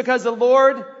 But it is because the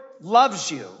Lord loves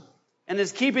you and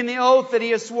is keeping the oath that he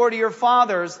has sworn to your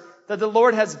fathers, that the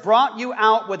Lord has brought you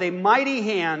out with a mighty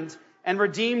hand and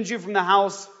redeemed you from the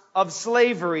house of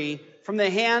slavery, from the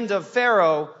hand of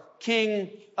Pharaoh, king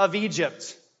of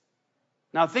Egypt.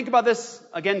 Now think about this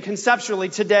again conceptually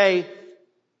today.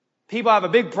 People have a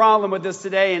big problem with this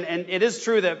today, and it is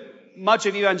true that much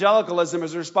of evangelicalism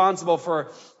is responsible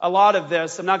for a lot of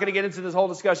this. I'm not going to get into this whole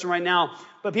discussion right now,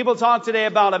 but people talk today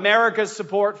about America's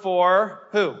support for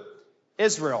who?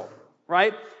 Israel,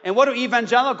 right? And what do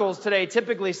evangelicals today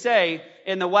typically say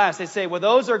in the West? They say, well,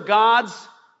 those are God's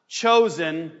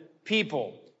chosen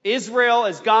people. Israel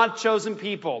is God's chosen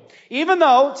people. Even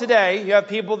though today you have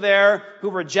people there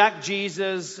who reject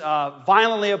Jesus,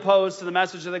 violently opposed to the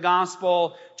message of the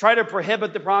gospel, try to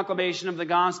prohibit the proclamation of the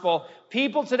gospel,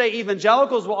 people today,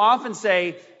 evangelicals, will often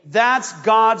say, that's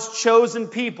God's chosen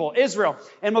people, Israel.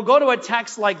 And we'll go to a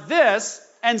text like this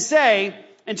and say,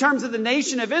 in terms of the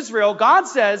nation of Israel, God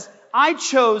says, I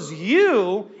chose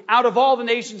you out of all the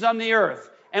nations on the earth.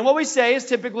 And what we say is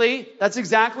typically, that's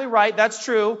exactly right, that's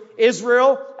true.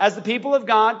 Israel, as the people of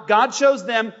God, God chose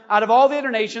them out of all the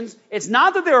other nations. It's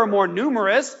not that they were more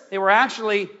numerous, they were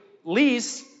actually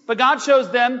least, but God chose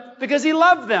them because he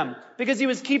loved them, because he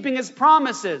was keeping his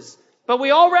promises. But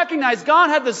we all recognize God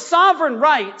had the sovereign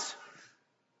right,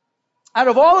 out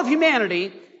of all of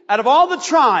humanity, out of all the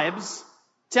tribes,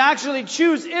 to actually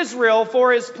choose Israel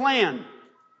for his plan.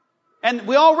 And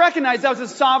we all recognize that was a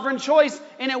sovereign choice,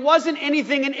 and it wasn't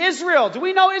anything in Israel. Do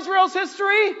we know Israel's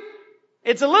history?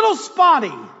 It's a little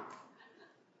spotty.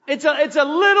 It's a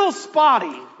little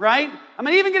spotty, right? I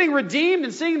mean, even getting redeemed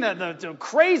and seeing the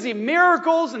crazy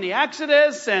miracles in the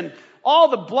Exodus and all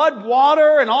the blood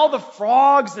water and all the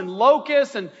frogs and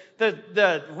locusts and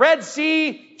the Red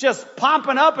Sea just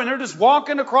popping up and they're just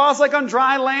walking across like on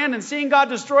dry land and seeing God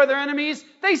destroy their enemies.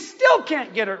 They still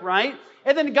can't get it right.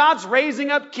 And then God's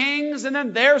raising up kings, and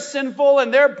then they're sinful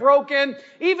and they're broken.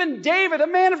 Even David, a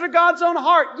man after God's own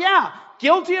heart,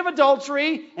 guilty of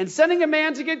adultery and sending a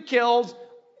man to get killed.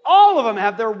 All of them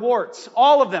have their warts.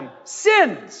 All of them.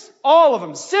 Sins. All of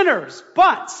them. Sinners.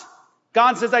 But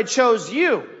God says, I chose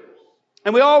you.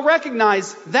 And we all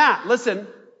recognize that. Listen,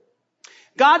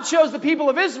 God chose the people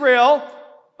of Israel.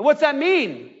 What's that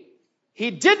mean?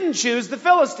 He didn't choose the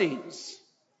Philistines.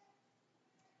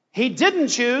 He didn't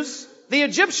choose the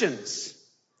Egyptians.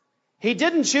 He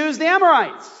didn't choose the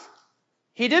Amorites.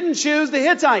 He didn't choose the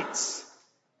Hittites.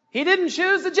 He didn't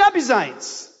choose the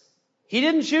Jebusites. He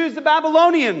didn't choose the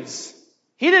Babylonians.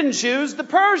 He didn't choose the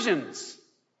Persians.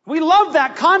 We love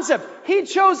that concept. He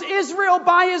chose Israel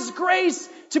by his grace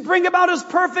to bring about his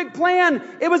perfect plan.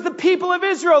 It was the people of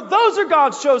Israel. Those are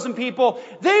God's chosen people.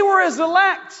 They were his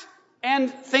elect. And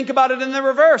think about it in the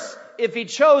reverse. If he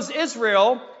chose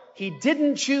Israel, he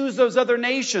didn't choose those other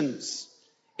nations.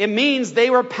 It means they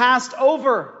were passed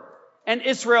over and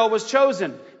Israel was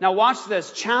chosen. Now watch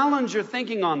this. Challenge your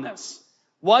thinking on this.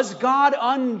 Was God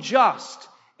unjust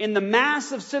in the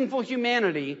mass of sinful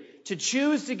humanity to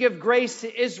choose to give grace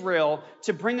to Israel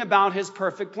to bring about his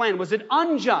perfect plan? Was it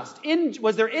unjust?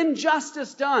 Was there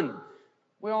injustice done?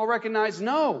 We all recognize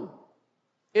no.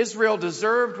 Israel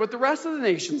deserved what the rest of the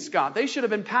nations got. They should have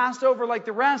been passed over like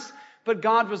the rest. But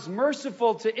God was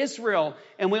merciful to Israel,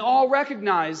 and we all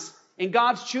recognize in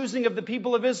God's choosing of the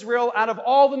people of Israel out of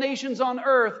all the nations on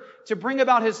earth to bring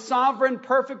about his sovereign,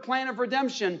 perfect plan of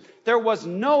redemption, there was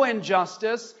no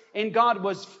injustice, and God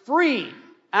was free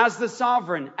as the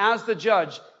sovereign, as the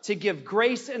judge, to give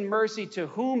grace and mercy to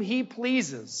whom he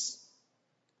pleases.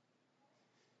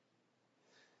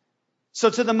 So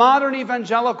to the modern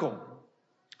evangelical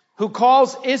who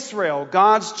calls Israel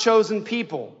God's chosen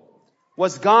people,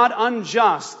 was God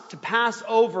unjust to pass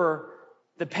over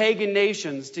the pagan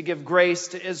nations to give grace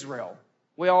to Israel?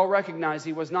 We all recognize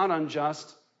he was not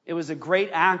unjust. It was a great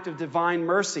act of divine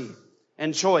mercy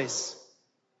and choice.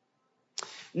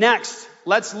 Next,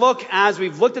 let's look, as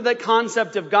we've looked at that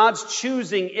concept of God's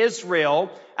choosing Israel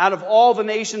out of all the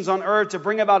nations on earth to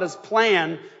bring about his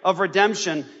plan of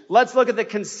redemption, let's look at the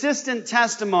consistent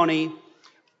testimony,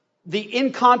 the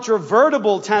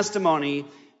incontrovertible testimony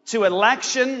to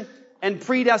election and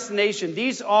predestination.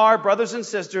 These are, brothers and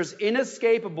sisters,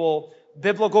 inescapable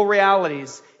biblical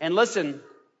realities. And listen,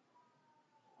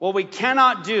 what we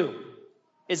cannot do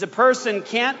is a person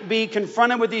can't be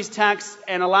confronted with these texts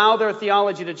and allow their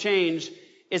theology to change,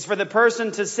 is for the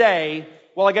person to say,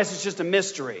 well, I guess it's just a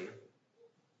mystery.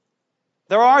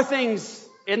 There are things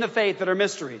in the faith that are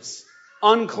mysteries,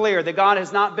 unclear, that God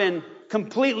has not been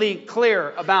completely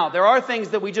clear about. There are things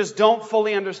that we just don't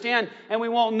fully understand, and we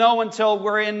won't know until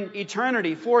we're in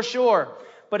eternity, for sure.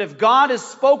 But if God has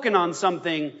spoken on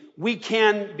something, we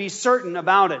can be certain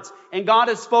about it. And God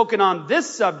has spoken on this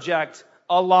subject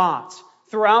a lot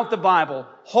throughout the Bible,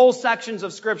 whole sections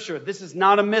of Scripture. This is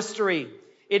not a mystery.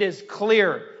 It is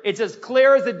clear. It's as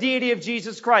clear as the deity of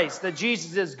Jesus Christ, that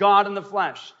Jesus is God in the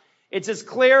flesh. It's as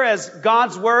clear as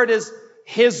God's Word is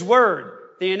His Word,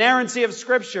 the inerrancy of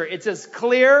Scripture. It's as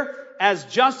clear as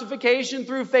justification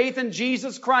through faith in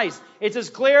Jesus Christ. It's as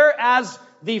clear as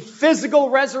the physical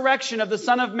resurrection of the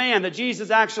Son of Man, that Jesus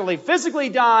actually physically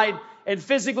died and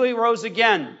physically rose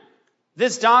again.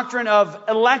 This doctrine of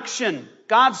election,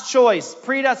 God's choice,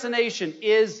 predestination,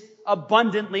 is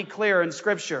abundantly clear in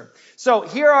Scripture. So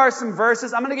here are some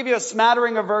verses. I'm going to give you a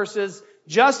smattering of verses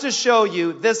just to show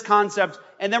you this concept,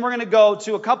 and then we're going to go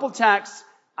to a couple texts.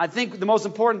 I think the most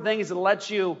important thing is to let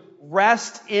you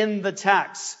rest in the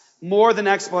text more than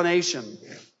explanation.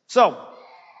 So,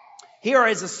 here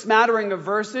is a smattering of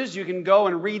verses. You can go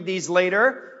and read these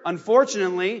later.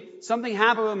 Unfortunately, something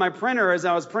happened with my printer as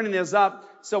I was printing this up.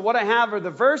 So what I have are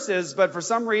the verses, but for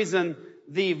some reason,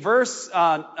 the verse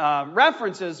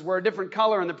references were a different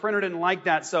color and the printer didn't like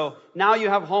that. So now you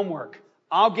have homework.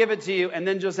 I'll give it to you and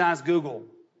then just ask Google.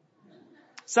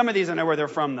 Some of these I know where they're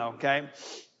from though, okay?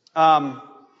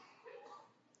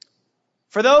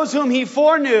 For those whom He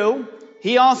foreknew,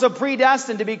 He also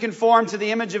predestined to be conformed to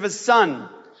the image of His Son,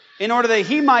 in order that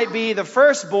He might be the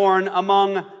firstborn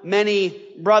among many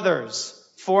brothers.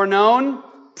 Foreknown,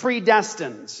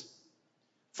 predestined.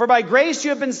 For by grace you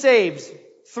have been saved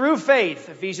through faith,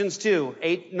 Ephesians 2,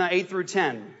 8 through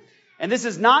 10. And this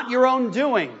is not your own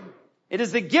doing. It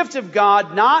is the gift of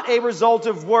God, not a result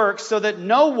of works, so that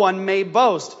no one may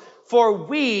boast. For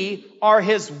we are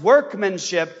His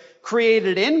workmanship,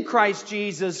 created in Christ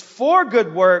Jesus for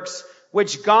good works,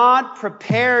 which God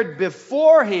prepared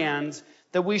beforehand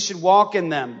that we should walk in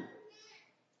them.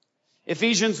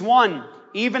 Ephesians 1,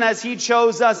 even as He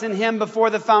chose us in Him before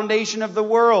the foundation of the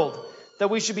world, that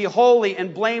we should be holy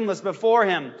and blameless before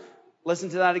Him. Listen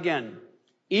to that again.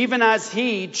 Even as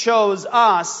He chose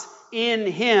us in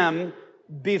Him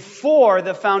before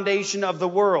the foundation of the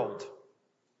world.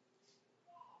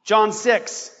 John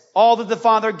 6, all that the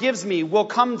Father gives me will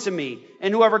come to me,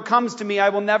 and whoever comes to me I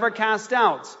will never cast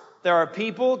out. There are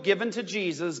people given to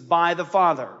Jesus by the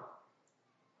Father,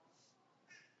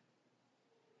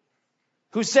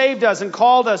 who saved us and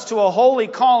called us to a holy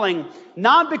calling,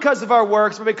 not because of our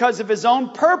works, but because of His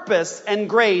own purpose and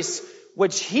grace,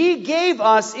 which He gave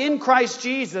us in Christ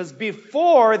Jesus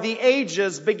before the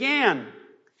ages began.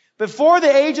 Before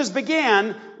the ages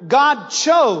began, God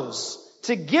chose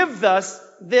to give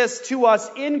this to us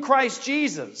in Christ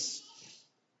Jesus.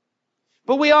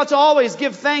 But we ought to always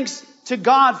give thanks to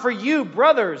God for you,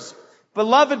 brothers,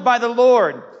 beloved by the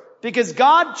Lord, because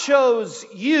God chose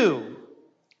you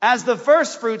as the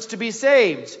firstfruits to be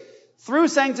saved through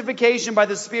sanctification by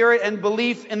the Spirit and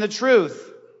belief in the truth.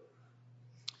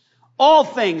 All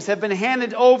things have been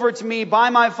handed over to me by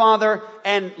my Father,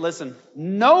 and listen,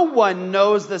 no one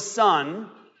knows the Son,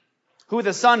 who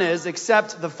the Son is,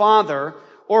 except the Father,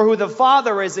 or who the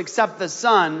Father is except the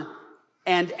Son,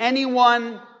 and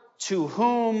anyone to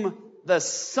whom the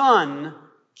Son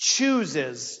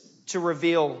chooses to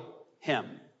reveal Him.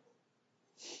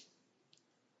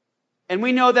 And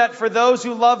we know that for those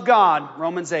who love God,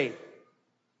 Romans 8,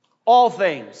 all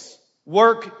things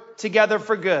work together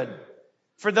for good,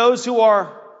 for those who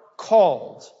are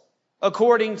called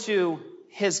according to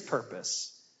His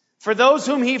purpose. For those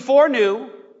whom He foreknew,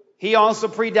 He also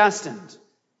predestined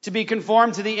to be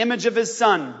conformed to the image of His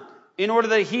Son, in order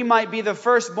that He might be the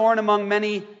firstborn among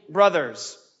many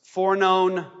brothers.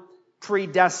 Foreknown,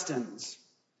 predestined.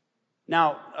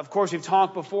 Now, of course, we've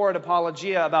talked before at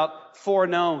Apologia about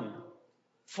foreknown.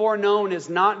 Foreknown is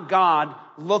not God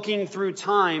looking through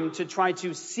time to try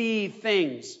to see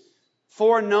things.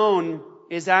 Foreknown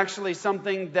is actually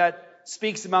something that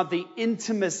speaks about the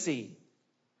intimacy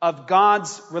of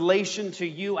God's relation to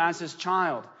you as His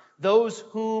child. Those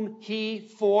whom He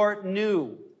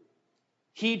foreknew,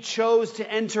 He chose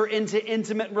to enter into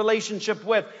intimate relationship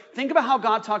with. Think about how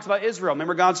God talks about Israel.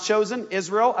 Remember, God's chosen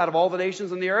Israel out of all the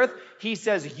nations on the earth. He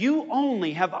says, you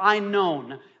only have I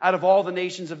known out of all the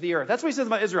nations of the earth. That's what He says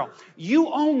about Israel.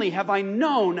 You only have I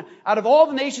known out of all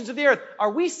the nations of the earth.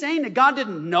 Are we saying that God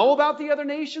didn't know about the other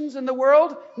nations in the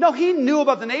world? No, He knew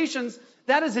about the nations.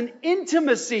 That is an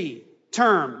intimacy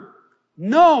term.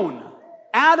 Known.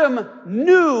 Adam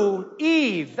knew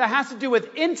Eve. That has to do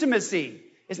with intimacy.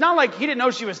 It's not like he didn't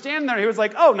know she was standing there. He was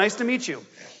like, oh, nice to meet you.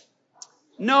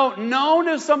 No, known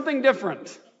is something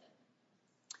different.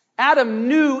 Adam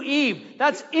knew Eve.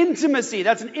 That's intimacy.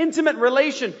 That's an intimate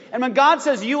relation. And when God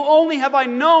says, you only have I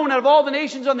known out of all the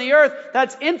nations on the earth,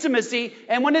 that's intimacy.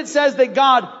 And when it says that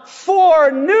God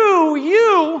foreknew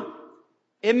you,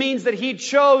 it means that He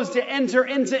chose to enter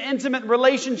into intimate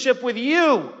relationship with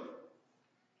you.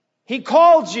 He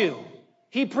called you.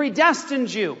 He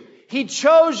predestined you. He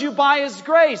chose you by His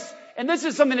grace. And this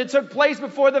is something that took place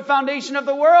before the foundation of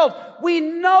the world. We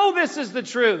know this is the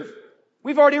truth.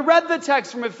 We've already read the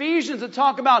text from Ephesians that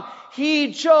talk about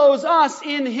He chose us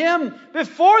in Him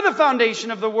before the foundation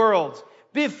of the world.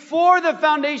 Before the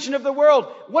foundation of the world.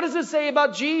 What does it say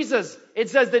about Jesus?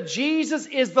 It says that Jesus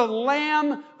is the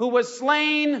Lamb who was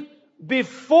slain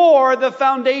before the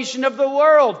foundation of the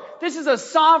world. This is a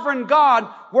sovereign God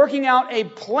working out a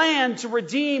plan to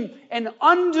redeem an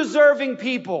undeserving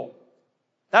people.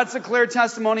 That's a clear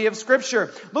testimony of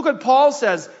Scripture. Look what Paul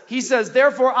says. He says,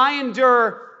 therefore I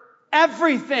endure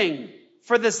everything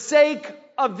for the sake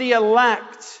of the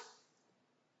elect,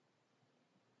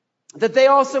 that they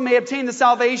also may obtain the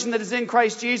salvation that is in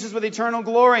Christ Jesus with eternal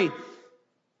glory.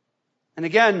 And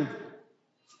again,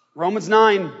 Romans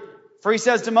 9, for he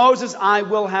says to Moses, I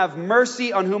will have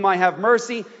mercy on whom I have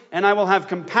mercy, and I will have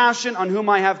compassion on whom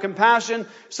I have compassion,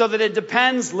 so that it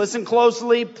depends. Listen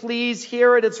closely, please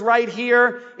hear it. It's right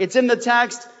here. It's in the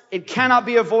text. It cannot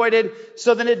be avoided.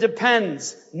 So that it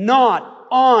depends not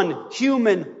on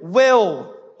human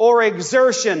will or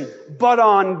exertion, but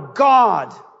on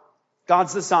God.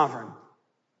 God's the sovereign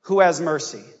who has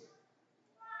mercy.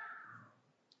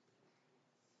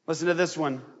 Listen to this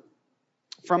one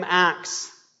from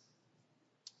Acts.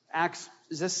 Acts,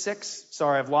 is this 6?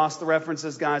 Sorry, I've lost the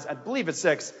references, guys. I believe it's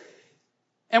 6.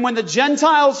 And when the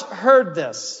Gentiles heard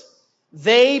this,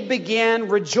 they began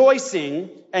rejoicing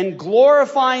and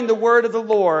glorifying the word of the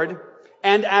Lord,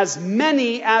 and as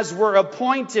many as were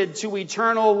appointed to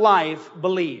eternal life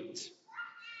believed.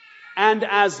 And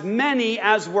as many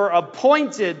as were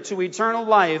appointed to eternal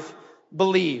life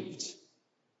believed.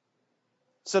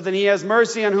 So then He has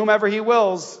mercy on whomever He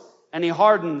wills, and He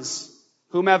hardens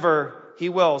whomever He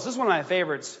wills. This is one of my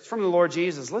favorites. It's from the Lord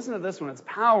Jesus. Listen to this one. It's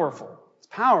powerful. It's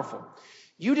powerful.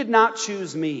 You did not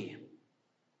choose me,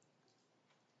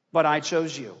 but I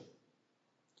chose you.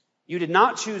 You did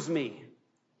not choose me,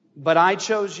 but I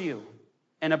chose you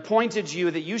and appointed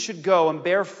you that you should go and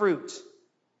bear fruit,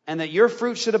 and that your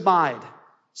fruit should abide,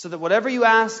 so that whatever you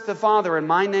ask the Father in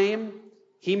my name,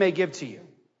 He may give to you.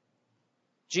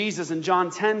 Jesus in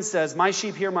John 10 says, my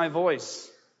sheep hear my voice,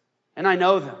 and I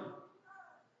know them,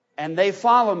 and they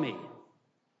follow me.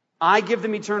 I give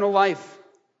them eternal life,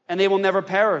 and they will never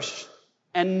perish,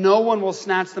 and no one will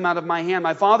snatch them out of my hand.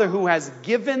 My Father who has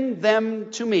given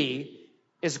them to me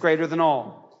is greater than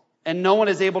all, and no one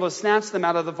is able to snatch them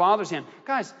out of the Father's hand.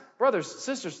 Guys, brothers,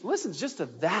 sisters, listen just to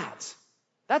that.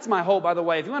 That's my hope, by the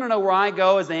way. If you want to know where I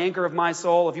go as the anchor of my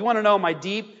soul, if you want to know my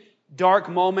deep, dark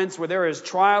moments where there is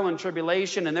trial and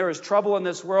tribulation and there is trouble in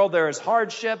this world, there is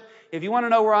hardship, if you want to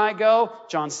know where I go,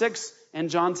 John 6 and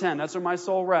John 10, that's where my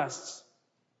soul rests.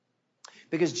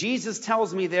 Because Jesus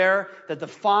tells me there that the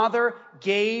Father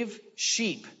gave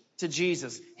sheep to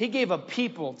Jesus. He gave a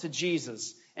people to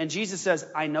Jesus. And Jesus says,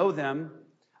 I know them.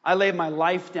 I lay my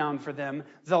life down for them.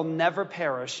 They'll never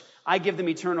perish. I give them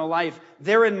eternal life.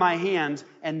 They're in my hand,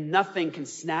 and nothing can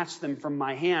snatch them from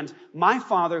my hand. My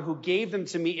Father who gave them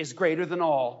to me is greater than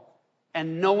all,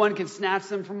 and no one can snatch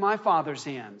them from my Father's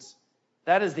hands.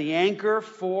 That is the anchor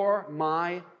for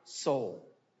my soul.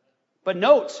 But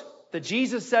note that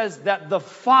Jesus says that the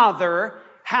Father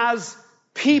has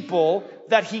people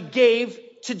that He gave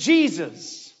to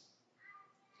Jesus.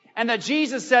 And that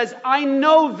Jesus says, I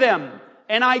know them,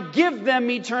 and I give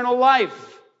them eternal life.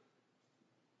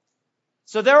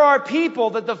 So there are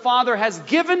people that the Father has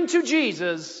given to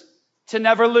Jesus to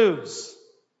never lose,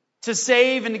 to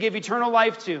save and to give eternal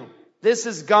life to. This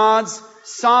is God's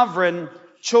sovereign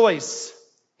choice.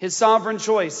 His sovereign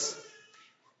choice.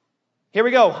 Here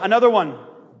we go. Another one.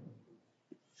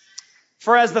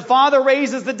 For as the Father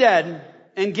raises the dead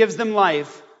and gives them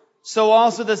life, so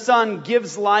also the Son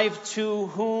gives life to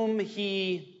whom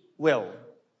He will.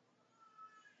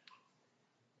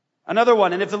 Another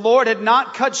one. And if the Lord had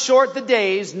not cut short the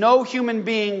days, no human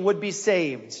being would be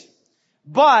saved.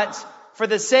 But for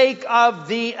the sake of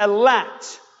the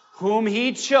elect, whom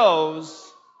He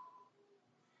chose,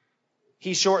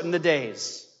 He shortened the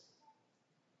days.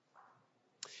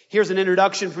 Here's an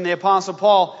introduction from the Apostle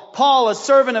Paul. Paul, a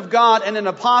servant of God and an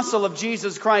apostle of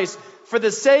Jesus Christ, for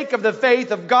the sake of the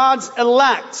faith of God's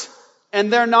elect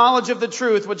and their knowledge of the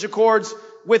truth, which accords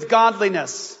with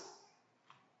godliness.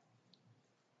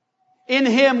 In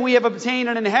Him we have obtained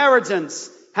an inheritance,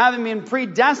 having been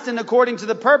predestined according to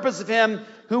the purpose of him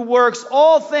who works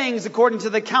all things according to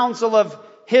the counsel of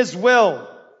his will.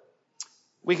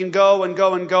 We can go and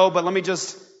go and go, but let me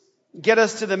just get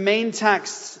us to the main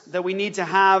text that we need to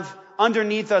have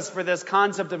underneath us for this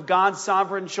concept of God's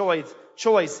sovereign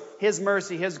choice, his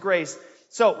mercy, his grace.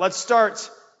 So let's start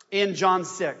in John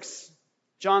 6.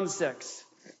 John 6.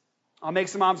 I'll make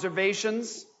some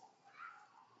observations.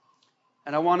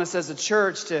 And I want us as a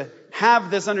church to have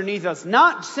this underneath us,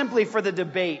 not simply for the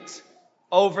debate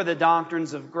over the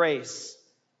doctrines of grace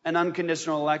and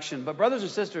unconditional election. But brothers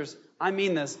and sisters, I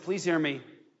mean this. Please hear me.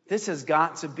 This has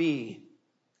got to be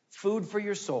food for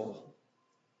your soul.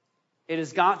 It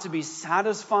has got to be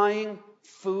satisfying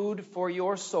food for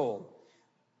your soul.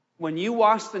 When you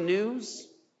watch the news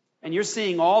and you're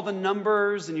seeing all the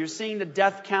numbers and you're seeing the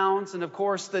death counts and of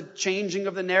course the changing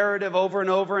of the narrative over and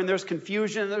over, and there's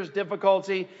confusion and there's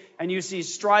difficulty and you see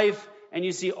strife and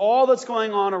you see all that's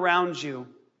going on around you,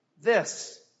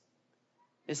 this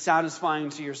is satisfying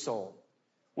to your soul.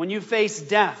 When you face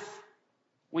death,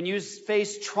 when you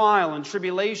face trial and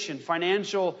tribulation,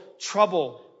 financial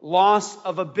trouble, loss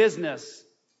of a business,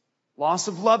 loss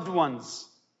of loved ones,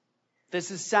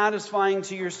 this is satisfying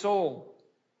to your soul.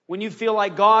 When you feel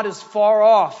like God is far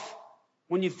off,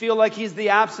 when you feel like he's the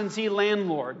absentee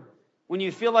landlord, when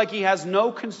you feel like he has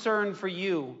no concern for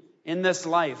you in this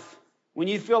life, when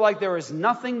you feel like there is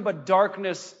nothing but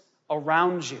darkness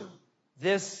around you,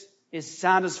 this is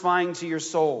satisfying to your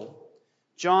soul.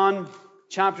 John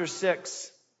chapter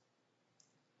 6.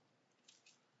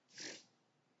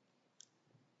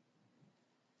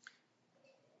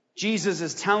 Jesus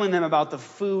is telling them about the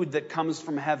food that comes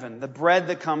from heaven, the bread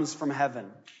that comes from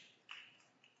heaven.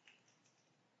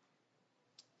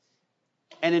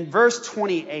 And in verse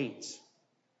 28,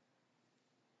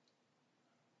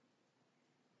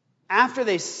 after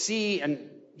they see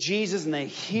Jesus and they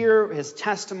hear his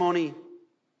testimony,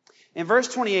 in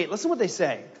verse 28, listen what they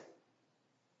say.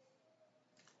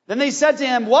 Then they said to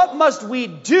him, "What must we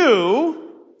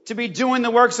do to be doing the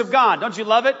works of God?" Don't you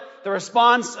love it? The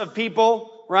response of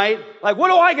people, right? Like, what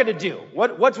do I got to do?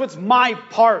 What's my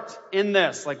part in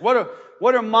this? Like, what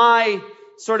are my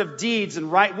sort of deeds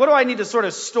and right? What do I need to sort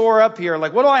of store up here?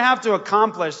 Like, what do I have to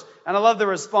accomplish? And I love the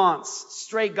response.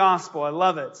 Straight gospel. I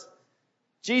love it.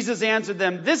 Jesus answered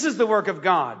them, "This is the work of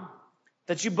God,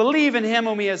 that you believe in him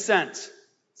whom he has sent."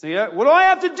 So what do I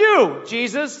have to do?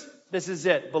 Jesus, this is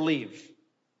it. Believe.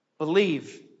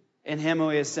 Believe in him who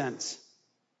he has sent.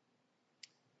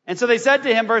 And so they said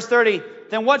to him, verse 30,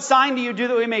 "Then what sign do you do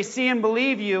that we may see and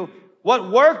believe you?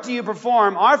 What work do you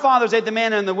perform? Our fathers ate the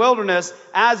manna in the wilderness,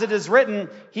 as it is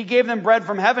written, he gave them bread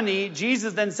from heaven to eat."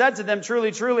 Jesus then said to them,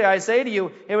 "Truly, truly, I say to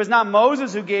you, it was not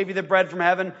Moses who gave you the bread from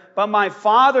heaven, but my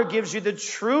Father gives you the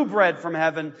true bread from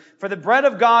heaven. For the bread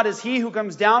of God is he who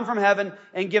comes down from heaven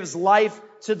and gives life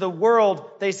to the world."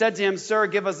 They said to him, "Sir,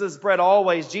 give us this bread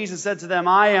always." Jesus said to them,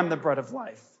 "I am the bread of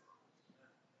life.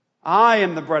 I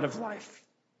am the bread of life.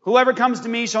 Whoever comes to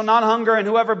me shall not hunger, and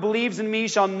whoever believes in me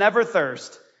shall never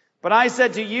thirst. But I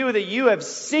said to you that you have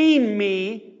seen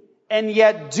me, and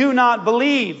yet do not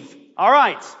believe." All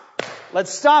right,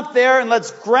 let's stop there and let's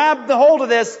grab the hold of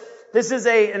this. This is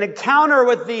an encounter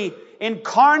with the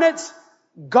incarnate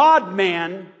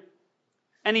God-man,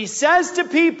 and he says to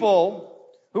people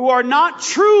who are not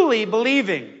truly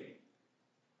believing,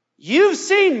 "You've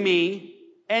seen me,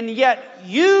 and yet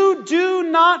you do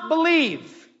not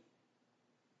believe."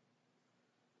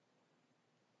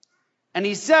 And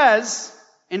he says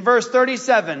in verse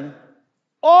 37,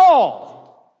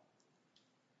 "All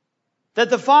that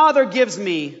the Father gives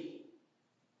me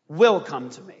will come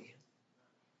to me."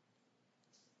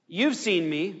 You've seen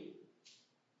me,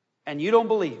 and you don't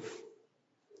believe.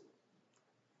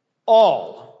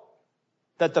 All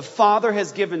that the Father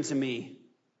has given to me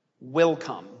will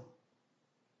come.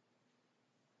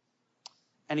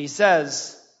 And he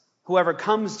says, "Whoever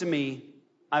comes to me,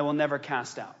 I will never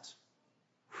cast out."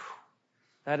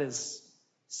 That is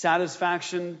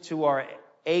satisfaction to our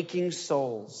aching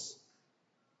souls.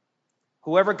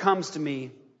 Whoever comes to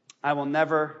me, I will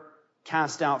never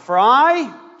cast out. For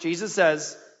I, Jesus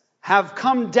says, have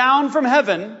come down from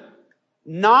heaven,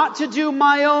 not to do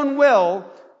my own will,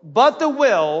 but the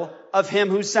will of him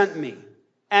who sent me.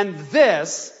 And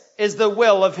this is the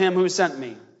will of him who sent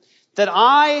me, that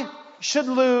I should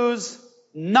lose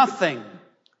nothing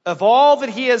of all that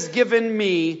he has given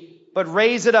me, but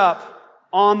raise it up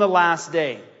on the last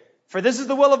day. For this is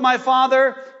the will of my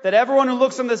Father, that everyone who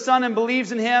looks on the Son and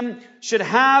believes in him should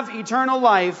have eternal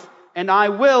life, and I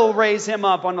will raise him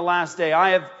up on the last day. I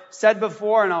have said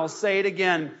before, and I'll say it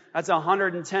again, that's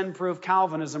 110 proof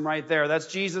Calvinism right there. That's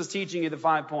Jesus teaching you the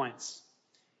 5 points.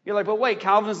 You're like, but wait,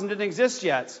 Calvinism didn't exist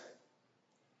yet.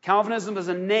 Calvinism is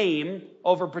a name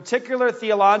over particular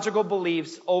theological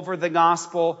beliefs over the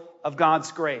gospel of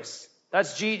God's grace.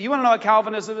 You want to know what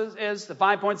Calvinism is? The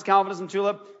 5 points of Calvinism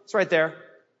tulip? It's right there.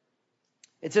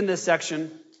 It's in this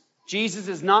section. Jesus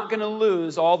is not going to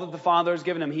lose all that the Father has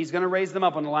given him. He's going to raise them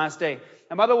up on the last day.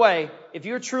 And by the way, if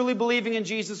you're truly believing in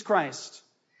Jesus Christ,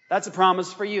 that's a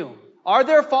promise for you. Are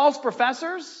there false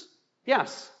professors?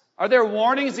 Yes. Are there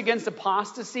warnings against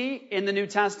apostasy in the New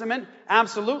Testament?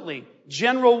 Absolutely.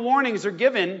 General warnings are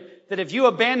given that if you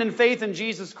abandon faith in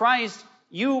Jesus Christ,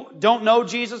 you don't know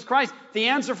Jesus Christ. The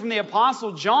answer from the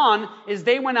Apostle John is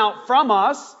they went out from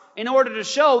us in order to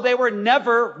show they were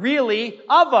never really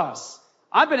of us.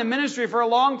 I've been in ministry for a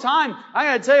long time. I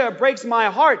got to tell you, it breaks my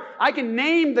heart. I can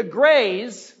name the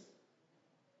grays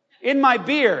in my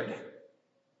beard.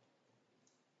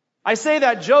 I say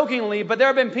that jokingly, but there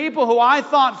have been people who I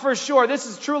thought for sure this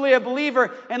is truly a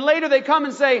believer, and later they come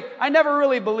and say, I never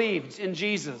really believed in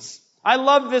Jesus. I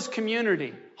love this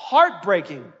community.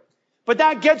 Heartbreaking. But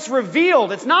that gets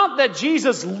revealed. It's not that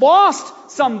Jesus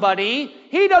lost somebody.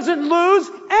 He doesn't lose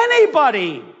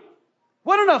anybody.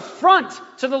 What an affront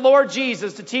to the Lord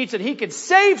Jesus to teach that he could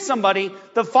save somebody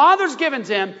the Father's given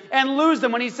to him and lose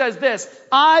them when he says this,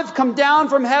 I've come down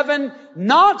from heaven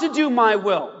not to do my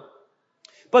will,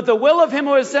 but the will of him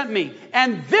who has sent me.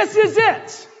 And this is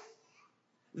it.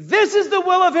 This is the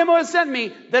will of him who has sent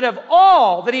me, that of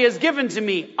all that he has given to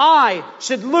me, I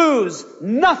should lose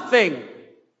nothing.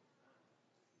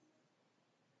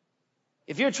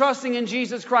 If you're trusting in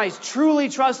Jesus Christ, truly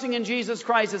trusting in Jesus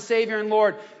Christ as Savior and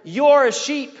Lord, you're a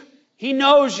sheep. He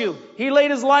knows you. He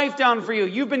laid his life down for you.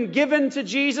 You've been given to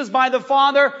Jesus by the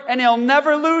Father, and he'll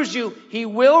never lose you. He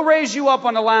will raise you up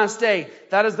on the last day.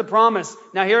 That is the promise.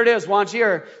 Now here it is. Watch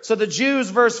here. So the Jews,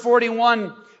 verse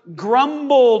 41,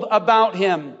 grumbled about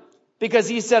him because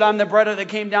he said, I'm the bread that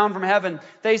came down from heaven.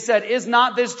 They said, is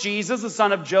not this Jesus, the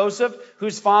son of Joseph,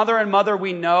 whose father and mother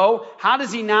we know? How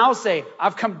does he now say,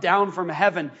 I've come down from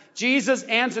heaven? Jesus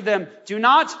answered them, do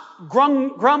not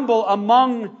grumble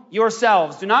among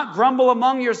yourselves. Do not grumble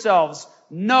among yourselves.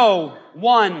 No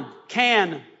one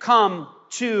can come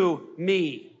to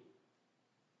me.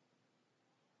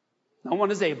 No one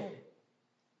is able.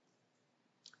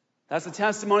 That's the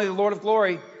testimony of the Lord of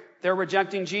glory. They're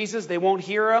rejecting Jesus. They won't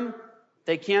hear him.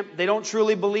 They don't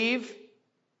truly believe.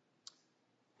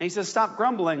 And he says, stop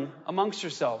grumbling amongst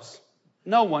yourselves.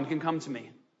 No one can come to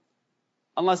me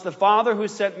unless the Father who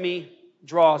sent me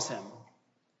draws him,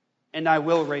 and I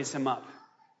will raise him up.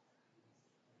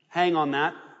 Hang on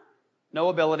that. No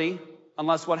ability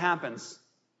unless what happens?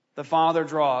 The Father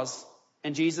draws,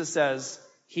 and Jesus says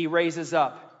he raises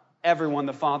up everyone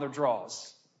the Father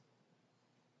draws.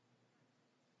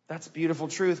 That's beautiful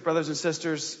truth, brothers and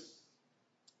sisters.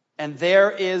 And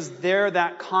there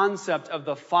that concept of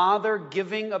the Father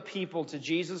giving a people to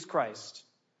Jesus Christ.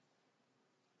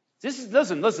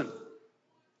 Listen.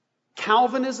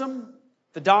 Calvinism,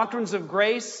 the doctrines of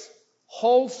grace,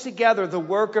 holds together the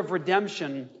work of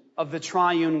redemption of the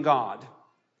triune God.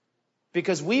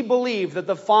 Because we believe that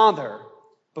the Father,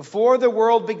 before the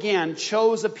world began,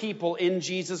 chose a people in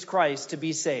Jesus Christ to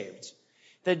be saved.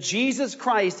 That Jesus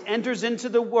Christ enters into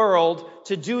the world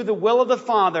to do the will of the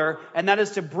Father, and that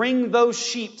is to bring those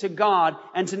sheep to God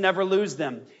and to never lose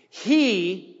them.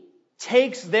 He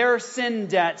takes their sin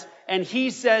debt and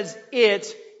he says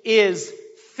it is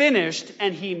finished,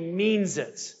 and he means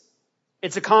it.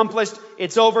 It's accomplished.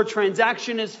 It's over.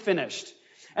 Transaction is finished.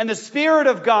 And the Spirit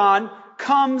of God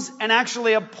comes and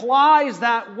actually applies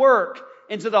that work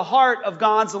into the heart of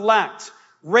God's elect,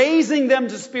 raising them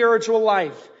to spiritual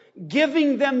life,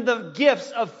 giving them the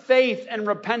gifts of faith and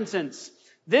repentance.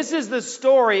 This is the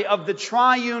story of the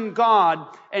triune God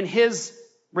and his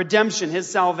redemption, his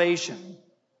salvation.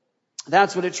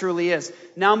 That's what it truly is.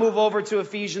 Now move over to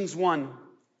Ephesians 1.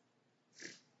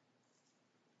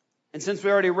 And since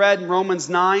we already read Romans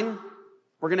 9,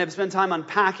 we're going to spend time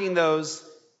unpacking those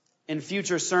in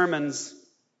future sermons.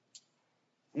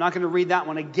 I'm not going to read that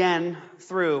one again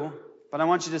through, but I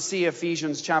want you to see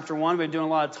Ephesians chapter 1. We've been doing a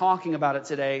lot of talking about it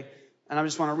today, and I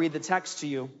just want to read the text to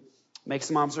you, make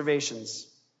some observations.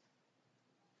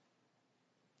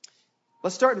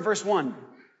 Let's start in verse 1.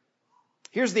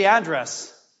 Here's the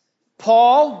address.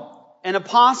 Paul, an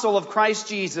apostle of Christ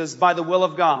Jesus by the will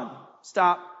of God.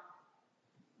 Stop.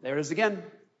 There it is again. Do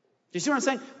you see what I'm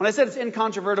saying? When I said it's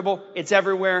incontrovertible, it's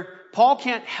everywhere. Paul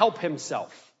can't help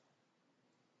himself.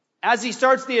 As he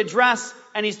starts the address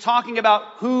and he's talking about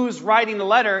who's writing the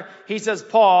letter, he says,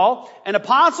 Paul, an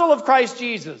apostle of Christ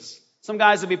Jesus. Some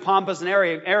guys would be pompous and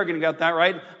arrogant about that,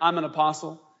 right? I'm an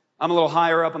apostle. I'm a little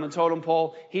higher up on the totem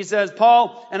pole. He says,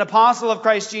 Paul, an apostle of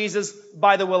Christ Jesus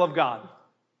by the will of God.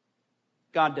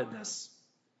 God did this.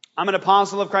 I'm an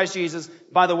apostle of Christ Jesus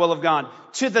by the will of God.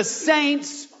 To the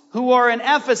saints who are in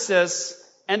Ephesus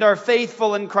and are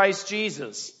faithful in Christ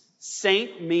Jesus.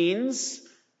 Saint means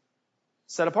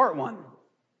set apart one.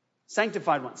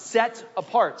 Sanctified one. Set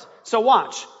apart. So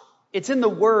watch. It's in the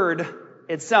word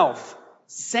itself.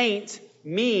 Saint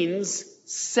means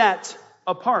set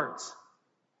apart.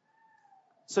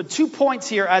 So 2 points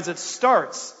here as it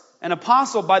starts. An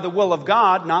apostle by the will of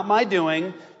God, not my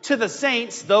doing, to the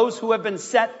saints, those who have been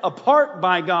set apart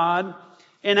by God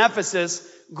in Ephesus,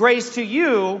 grace to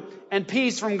you and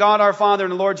peace from God our Father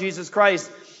and the Lord Jesus Christ.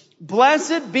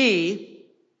 Blessed be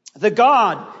the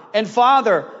God and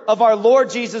Father of our Lord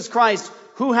Jesus Christ,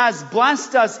 who has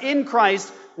blessed us in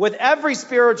Christ with every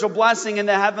spiritual blessing in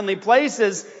the heavenly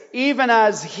places, even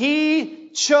as He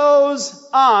chose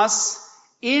us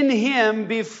in Him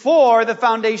before the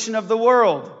foundation of the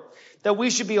world, that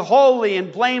we should be holy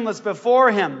and blameless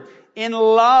before Him. In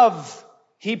love,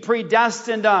 He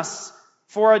predestined us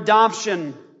for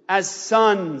adoption as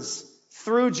sons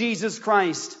through Jesus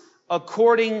Christ,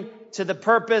 according to the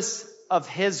purpose of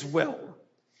His will,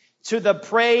 to the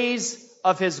praise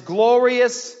of His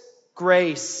glorious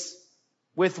grace,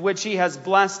 with which He has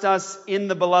blessed us in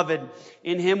the Beloved.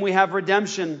 In Him we have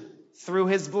redemption through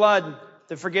His blood,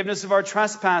 the forgiveness of our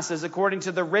trespasses, according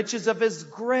to the riches of His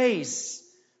grace,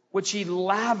 which He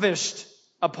lavished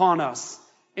upon us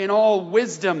in all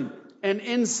wisdom and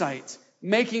insight,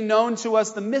 making known to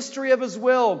us the mystery of His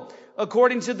will,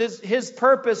 according to His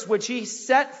purpose, which He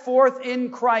set forth in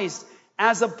Christ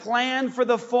as a plan for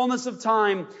the fullness of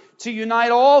time, to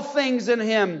unite all things in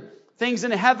Him, things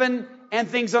in heaven and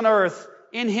things on earth.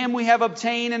 In Him we have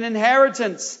obtained an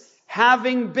inheritance,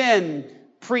 having been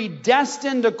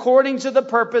predestined according to the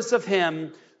purpose of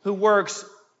Him who works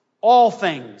all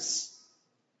things,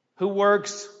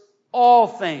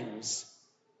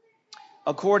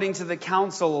 according to the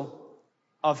counsel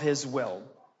of His will,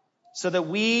 so that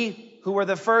we who were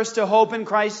the first to hope in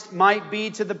Christ might be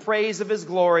to the praise of His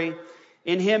glory.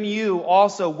 In Him you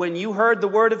also, when you heard the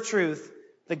word of truth,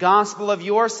 the gospel of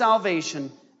your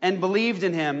salvation, and believed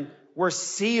in Him, were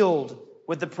sealed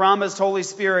with the promised Holy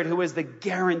Spirit, who is the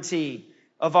guarantee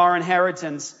of our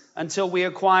inheritance until we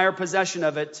acquire possession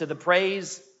of it, to the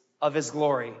praise of His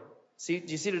glory. See,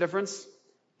 do you see the difference?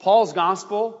 Paul's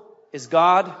gospel is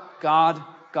God, God,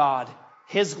 God.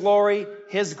 His glory,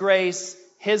 His grace,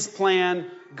 His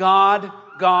plan, God,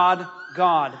 God,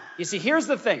 God. You see, here's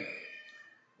the thing.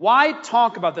 Why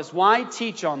talk about this? Why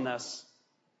teach on this?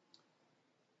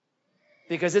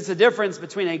 Because it's a difference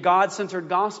between a God-centered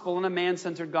gospel and a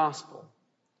man-centered gospel.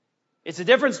 It's a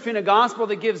difference between a gospel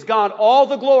that gives God all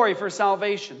the glory for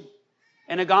salvation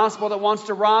and a gospel that wants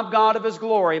to rob God of His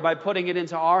glory by putting it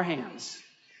into our hands.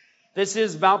 This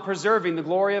is about preserving the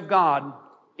glory of God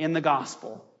in the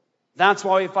gospel. That's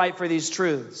why we fight for these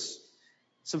truths.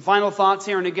 Some final thoughts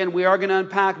here, and again, we are going to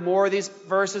unpack more of these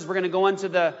verses. We're going to go into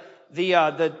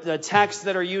the texts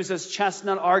that are used as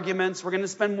chestnut arguments. We're going to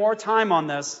spend more time on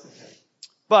this.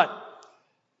 But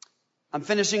I'm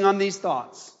finishing on these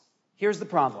thoughts. Here's the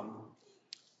problem.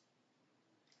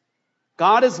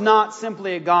 God is not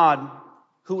simply a God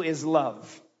who is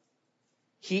love.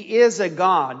 He is a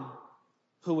God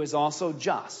who is also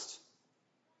just.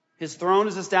 His throne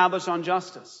is established on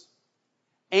justice.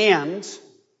 And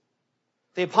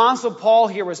the Apostle Paul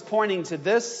here was pointing to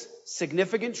this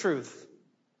significant truth,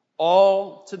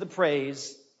 all to the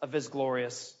praise of His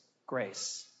glorious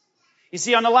grace. You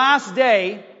see, on the last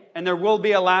day, and there will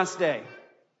be a last day,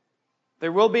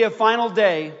 there will be a final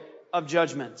day of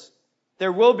judgment.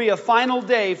 There will be a final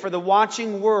day for the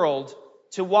watching world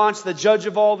to watch the Judge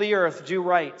of all the earth do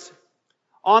right.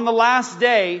 On the last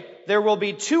day, there will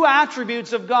be two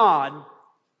attributes of God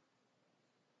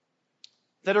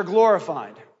that are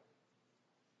glorified.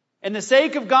 In the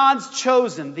sake of God's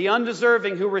chosen, the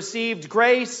undeserving who received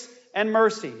grace and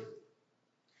mercy,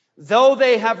 though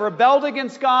they have rebelled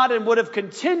against God and would have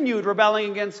continued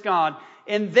rebelling against God,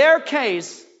 in their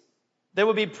case, there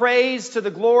will be praise to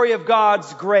the glory of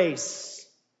God's grace.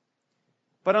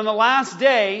 But on the last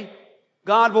day,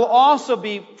 God will also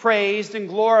be praised and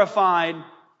glorified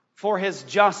for His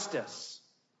justice.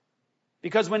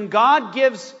 Because when God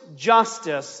gives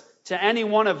justice to any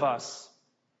one of us,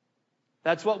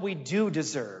 that's what we do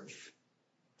deserve.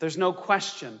 There's no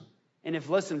question. And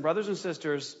listen, brothers and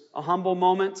sisters, a humble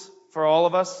moment for all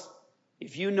of us.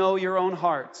 If you know your own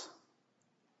heart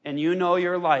and you know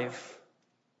your life,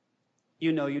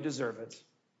 you know you deserve it.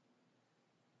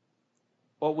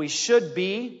 What we should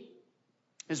be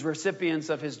as recipients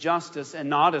of his justice and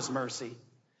not his mercy.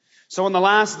 So in the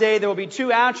last day, there will be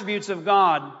two attributes of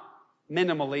God,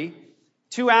 minimally,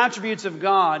 two attributes of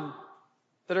God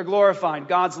that are glorified.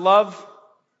 God's love,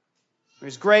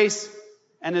 his grace,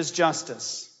 and his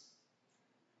justice.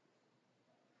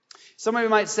 Some of you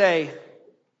might say,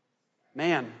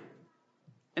 man,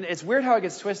 and it's weird how it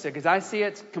gets twisted because I see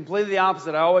it completely the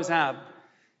opposite. I always have.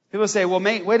 People say, well,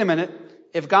 mate, wait a minute.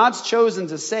 If God's chosen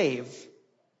to save,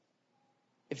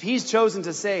 if he's chosen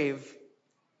to save,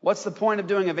 what's the point of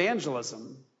doing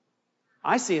evangelism?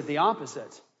 I see it the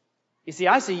opposite. You see,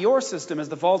 I see your system as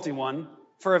the faulty one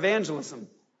for evangelism.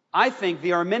 I think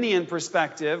the Arminian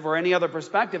perspective or any other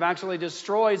perspective actually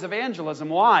destroys evangelism.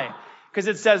 Why? Because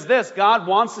it says this, God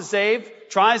wants to save,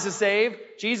 tries to save.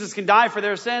 Jesus can die for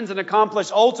their sins and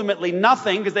accomplish ultimately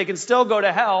nothing because they can still go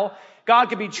to hell. God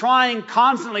could be trying,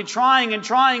 constantly trying and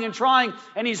trying and trying,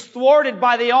 and he's thwarted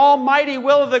by the almighty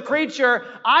will of the creature.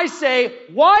 I say,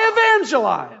 why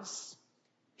evangelize?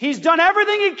 He's done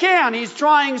everything he can. He's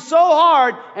trying so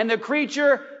hard, and the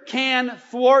creature can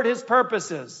thwart his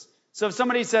purposes. So if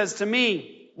somebody says to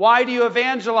me, why do you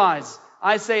evangelize?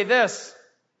 I say this,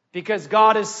 because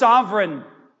God is sovereign.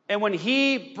 And when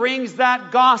he brings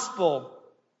that gospel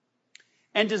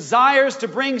and desires to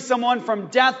bring someone from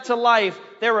death to life,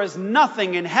 there is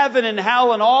nothing in heaven and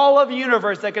hell and all of the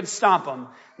universe that can stop him.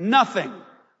 Nothing.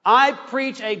 I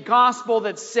preach a gospel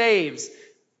that saves.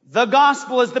 The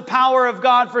gospel is the power of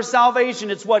God for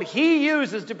salvation. It's what he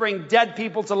uses to bring dead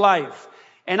people to life.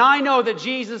 And I know that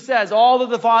Jesus says, all that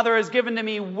the Father has given to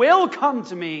me will come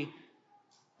to me,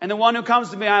 and the one who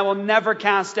comes to me I will never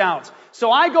cast out.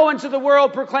 So I go into the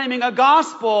world proclaiming a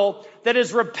gospel that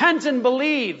is repent and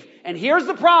believe. And here's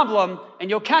the problem,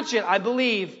 and you'll catch it, I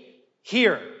believe,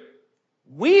 here.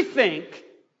 We think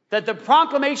that the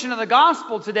proclamation of the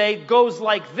gospel today goes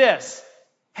like this.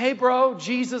 Hey bro,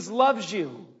 Jesus loves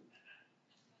you.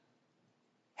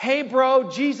 Hey bro,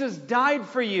 Jesus died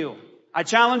for you. I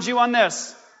challenge you on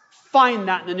this. Find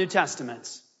that in the New Testament.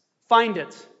 Find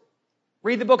it.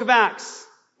 Read the book of Acts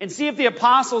and see if the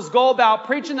apostles go about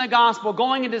preaching the gospel,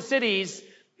 going into cities,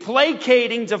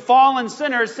 placating to fallen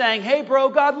sinners, saying, hey bro,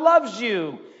 God loves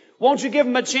you. Won't you give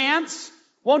him a chance?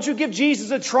 Won't you give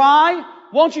Jesus a try?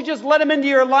 Won't you just let him into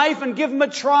your life and give him a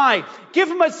try? Give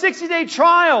him a 60-day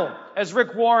trial, as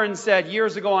Rick Warren said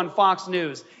years ago on Fox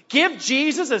News. Give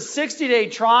Jesus a 60-day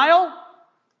trial?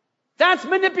 That's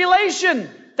manipulation.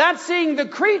 That's seeing the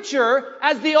creature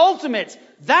as the ultimate.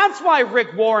 That's why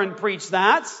Rick Warren preached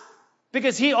that.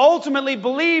 Because he ultimately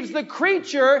believes the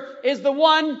creature is the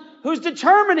one who's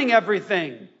determining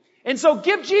everything. And so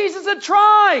give Jesus a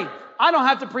try. I don't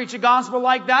have to preach a gospel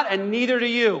like that, and neither do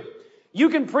you. You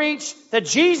can preach that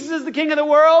Jesus is the King of the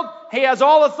world. He has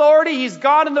all authority. He's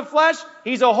God in the flesh.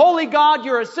 He's a holy God.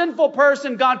 You're a sinful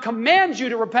person. God commands you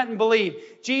to repent and believe.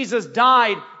 Jesus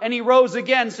died and he rose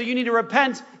again. So you need to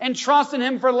repent and trust in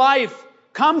him for life.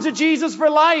 Come to Jesus for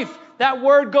life. That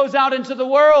word goes out into the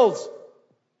world.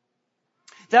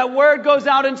 That word goes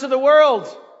out into the world.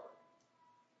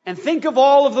 And think of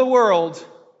all of the world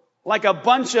like a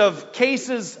bunch of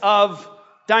cases of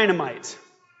dynamite.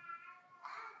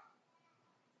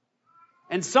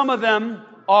 And some of them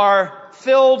are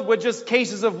filled with just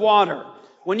cases of water.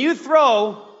 When you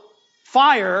throw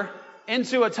fire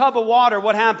into a tub of water,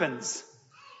 what happens?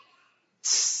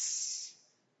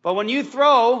 But when you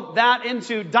throw that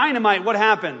into dynamite, what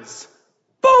happens?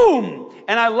 Boom!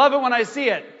 And I love it when I see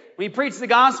it. When you preach the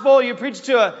gospel, you preach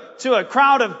to a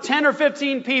crowd of 10 or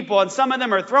 15 people, and some of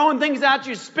them are throwing things at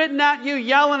you, spitting at you,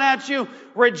 yelling at you,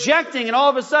 rejecting, and all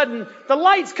of a sudden, the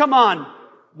lights come on.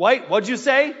 Wait, what'd you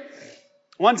say?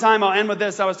 One time, I'll end with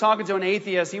this. I was talking to an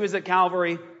atheist. He was at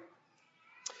Calvary.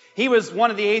 He was one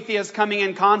of the atheists coming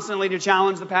in constantly to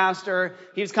challenge the pastor.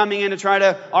 He was coming in to try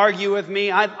to argue with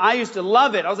me. I used to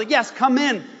love it. I was like, yes, come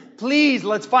in. Please,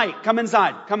 let's fight. Come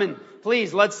inside. Come in.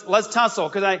 Please, let's tussle.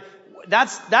 Because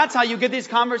that's how you get these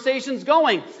conversations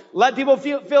going. Let people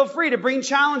feel free to bring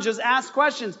challenges, ask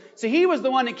questions. So he was the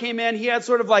one that came in. He had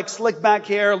sort of like slick back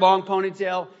hair, long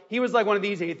ponytail. He was like one of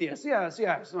these atheists. Yes,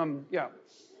 yeah.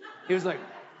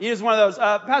 He was one of those,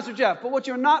 Pastor Jeff, but what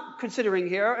you're not considering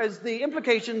here is the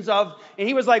implications of, and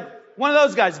he was like one of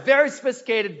those guys, very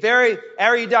sophisticated, very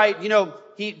erudite,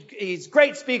 he's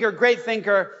great speaker, great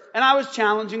thinker, and I was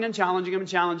challenging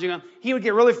him. He would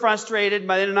get really frustrated.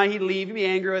 By the end of the night, he'd leave, he'd be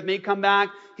angry with me, come back,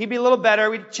 he'd be a little better,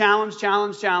 we'd challenge.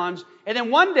 And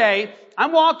then one day,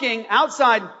 I'm walking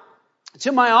outside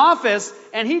to my office,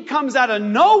 and he comes out of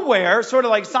nowhere, sort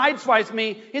of like sideswipes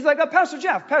me. He's like, Pastor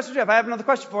Jeff, I have another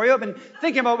question for you. I've been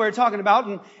thinking about what we were talking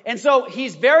about. And so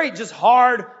he's very just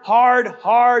hard,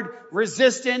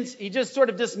 resistant. He just sort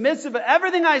of dismissive of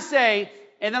everything I say.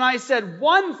 And then I said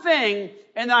one thing,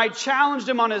 and then I challenged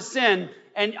him on his sin,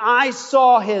 and I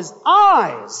saw his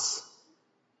eyes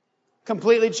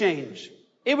completely change.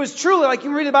 It was truly, like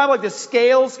you read the Bible, like the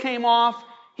scales came off.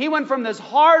 He went from this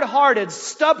hard-hearted,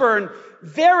 stubborn,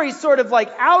 very sort of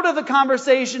like out of the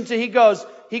conversation to he goes,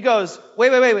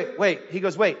 wait. He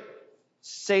goes, wait,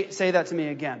 say that to me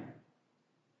again.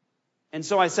 And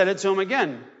so I said it to him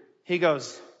again. He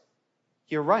goes,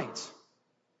 you're right.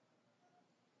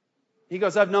 He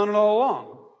goes, I've known it all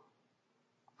along.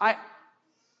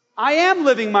 I am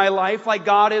living my life like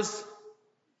God is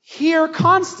here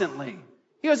constantly.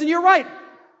 He goes, and you're right.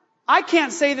 I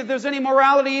can't say that there's any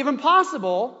morality even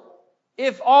possible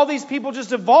if all these people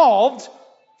just evolved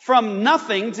from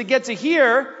nothing to get to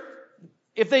here.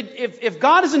 If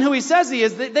God isn't who he says he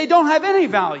is, they don't have any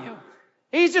value.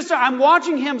 I'm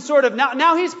watching him sort of,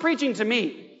 now he's preaching to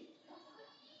me.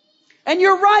 And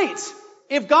you're right.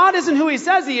 If God isn't who he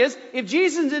says he is, if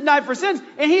Jesus didn't die for sins,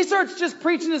 and he starts just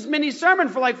preaching this mini sermon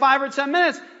for like 5 or 10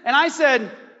 minutes, and I said,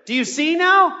 do you see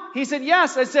now? He said,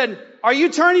 yes. I said, are you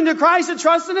turning to Christ and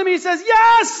trusting him? He says,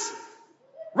 yes!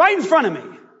 Right in front of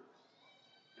me.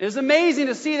 It was amazing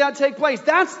to see that take place.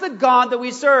 That's the God that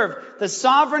we serve, the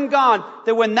sovereign God,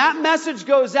 that when that message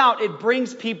goes out, it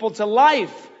brings people to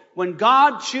life. When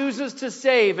God chooses to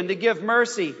save and to give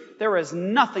mercy, there is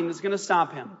nothing that's going to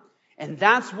stop him. And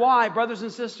that's why, brothers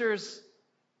and sisters,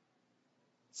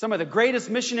 some of the greatest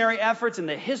missionary efforts in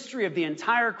the history of the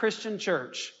entire Christian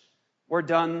church were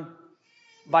done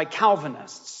by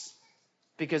Calvinists.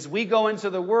 Because we go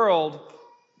into the world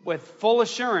with full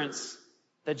assurance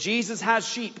that Jesus has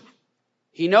sheep.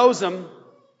 He knows them,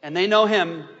 and they know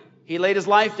him. He laid his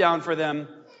life down for them,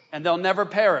 and they'll never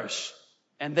perish.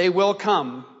 And they will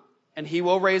come, and he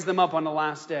will raise them up on the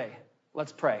last day.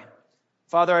 Let's pray.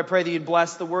 Father, I pray that you'd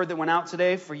bless the word that went out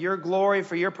today for your glory,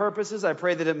 for your purposes. I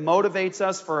pray that it motivates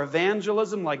us for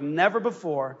evangelism like never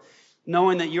before,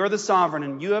 knowing that you're the sovereign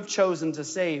and you have chosen to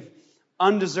save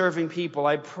undeserving people.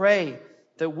 I pray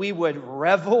that we would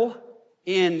revel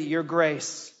in your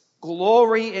grace,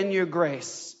 glory in your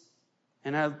grace.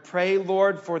 And I pray,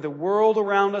 Lord, for the world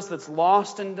around us that's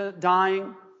lost and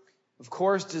dying, of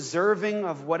course, deserving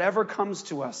of whatever comes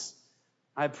to us.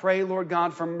 I pray, Lord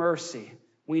God, for mercy.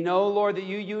 We know, Lord, that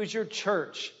you use your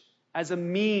church as a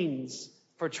means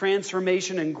for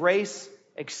transformation and grace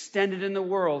extended in the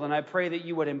world. And I pray that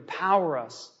you would empower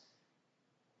us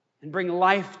and bring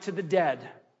life to the dead.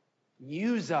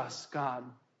 Use us, God,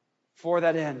 for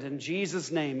that end. In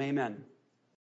Jesus' name, amen.